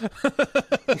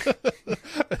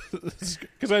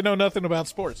 Because I know nothing about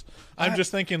sports. I'm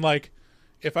just thinking, like,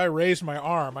 if I raise my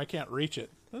arm, I can't reach it.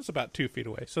 That's about 2 feet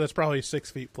away. So that's probably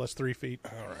 6 feet plus 3 feet.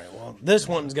 All right, well, this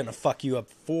one's going to fuck you up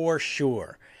for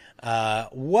sure.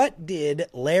 What did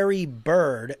Larry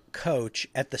Bird coach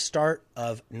at the start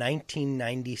of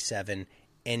 1997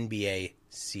 NBA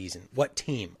season? What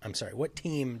team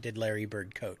did Larry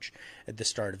Bird coach at the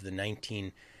start of the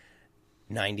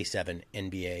 1997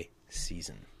 NBA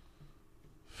season?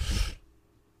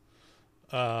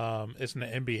 Isn't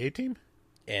it an NBA team?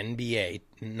 NBA,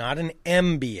 not an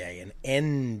MBA, an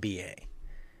NBA.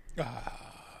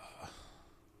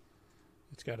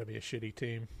 It's got to be a shitty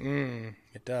team.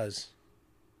 It does.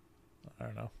 I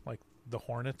don't know, like the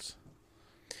Hornets?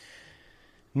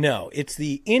 No, it's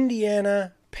the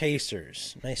Indiana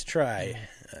Pacers. Nice try,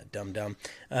 dum-dum.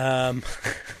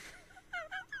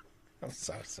 I'm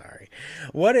so sorry.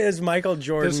 What is Michael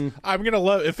Jordan? I'm going to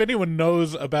love, if anyone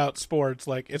knows about sports,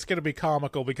 like, it's going to be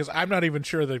comical because I'm not even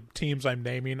sure the teams I'm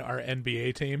naming are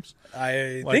NBA teams.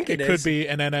 I like, think it could be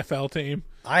an NFL team.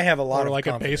 I have a lot of like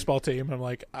confidence. A baseball team. I'm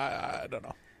like, I don't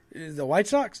know. The White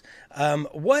Sox?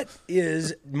 What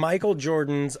is Michael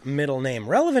Jordan's middle name?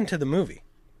 Relevant to the movie.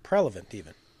 Prelevant,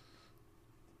 even.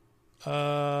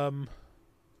 I'll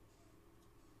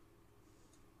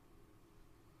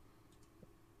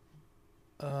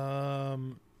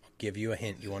give you a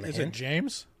hint. You want a hint? Is it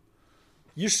James?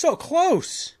 You're so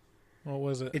close. What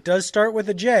was it? It does start with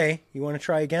a J. You want to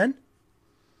try again?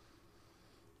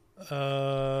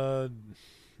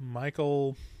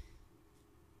 Michael.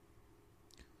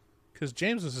 Because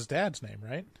James is his dad's name,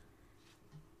 right?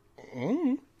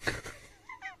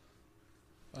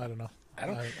 I don't know.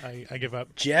 I give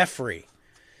up. Jeffrey.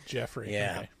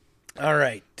 Yeah. Okay. All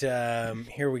right.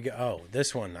 Here we go. Oh,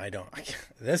 this one I don't. I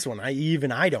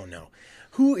don't know.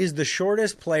 Who is the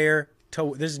shortest player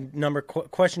to? This is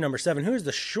question number 7. Who is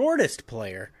the shortest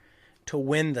player to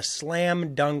win the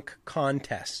slam dunk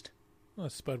contest? Oh,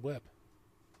 it's Spud Webb.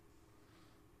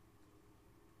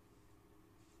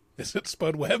 Is it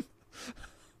Spud Webb?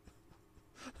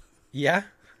 Yeah.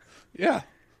 Yeah.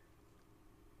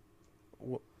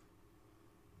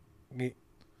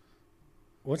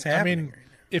 What's happening? I mean,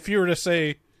 if you were to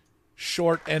say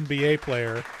short NBA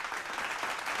player,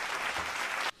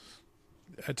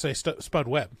 I'd say Spud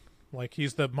Webb. Like,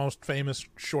 he's the most famous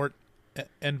short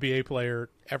NBA player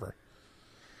ever.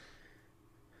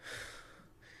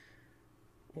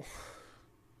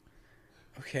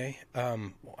 Okay.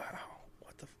 Wow.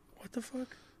 What the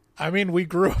fuck? I mean, we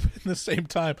grew up in the same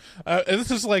time. This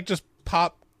is like just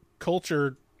pop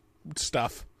culture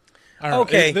stuff. I don't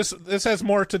Okay. know. This has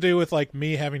more to do with like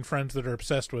me having friends that are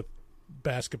obsessed with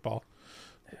basketball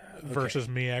versus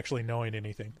me actually knowing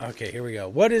anything. Okay, here we go.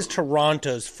 What is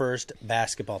Toronto's first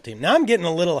basketball team? Now I'm getting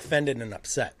a little offended and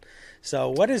upset. So,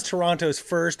 what is Toronto's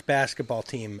first basketball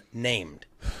team named?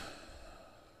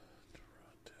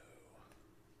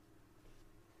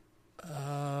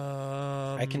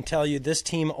 I can tell you this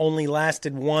team only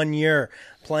lasted 1 year,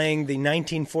 playing the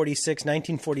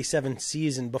 1946-1947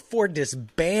 season before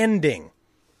disbanding.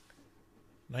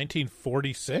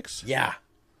 1946? Yeah.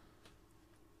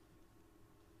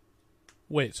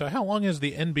 Wait, so how long is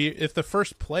the NBA? If the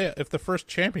first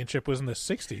championship was in the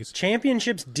 60s,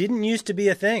 championships didn't used to be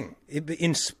a thing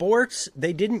in sports.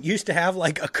 They didn't used to have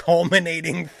like a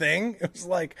culminating thing. It was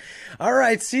like, all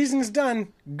right, season's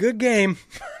done. Good game.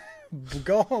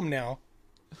 Go home now.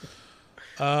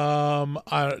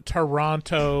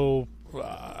 Toronto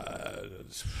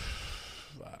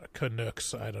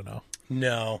Canucks. I don't know.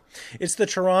 No, it's the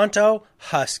Toronto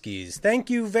Huskies. Thank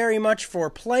you very much for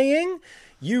playing.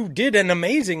 You did an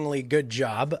amazingly good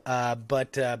job,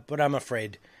 but I'm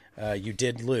afraid you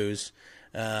did lose.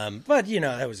 But, you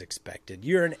know, that was expected.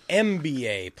 You're an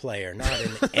NBA player, not an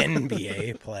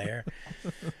NBA player.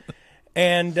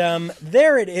 And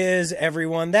there it is,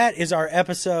 everyone. That is our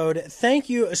episode. Thank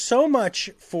you so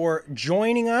much for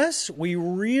joining us. We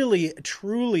really,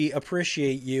 truly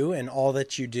appreciate you and all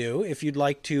that you do. If you'd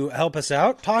like to help us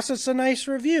out, toss us a nice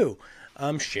review.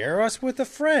 Share us with a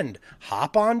friend.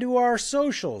 Hop onto our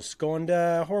socials. Go into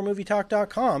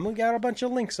horrormovietalk.com. We got a bunch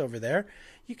of links over there.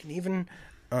 You can even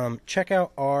check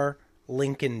out our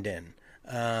LinkedIn.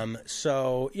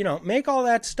 So, you know, make all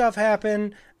that stuff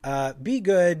happen. Be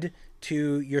good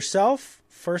to yourself,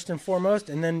 first and foremost,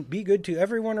 and then be good to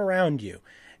everyone around you.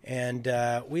 And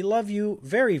we love you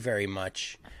very, very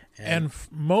much. And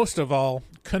most of all,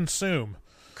 consume.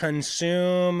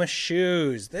 Consume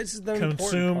shoes. This is the important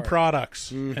consume part. Products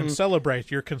and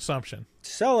celebrate your consumption.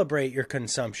 Celebrate your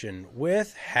consumption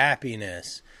with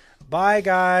happiness. Bye,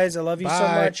 guys. I love you so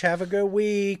Bye. much. Have a good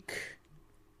week.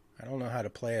 I don't know how to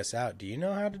play us out. Do you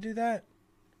know how to do that?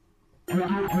 Good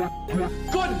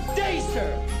day,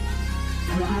 sir.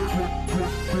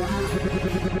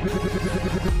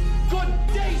 Good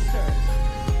day, sir.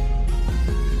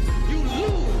 You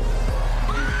lose.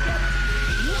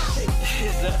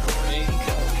 Is that a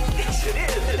raincoat? Yes, it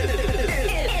is.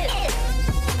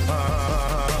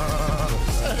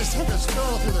 I just took a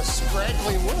stroll through the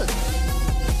scraggly woods.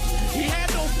 He had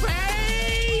no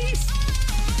face!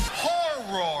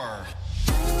 Horror!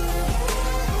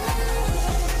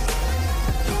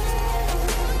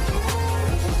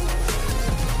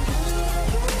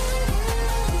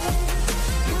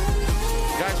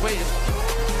 Guys, wait.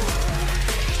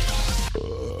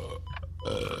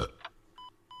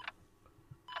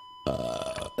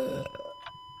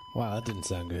 Wow, that didn't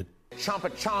sound good. Champa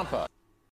Champa.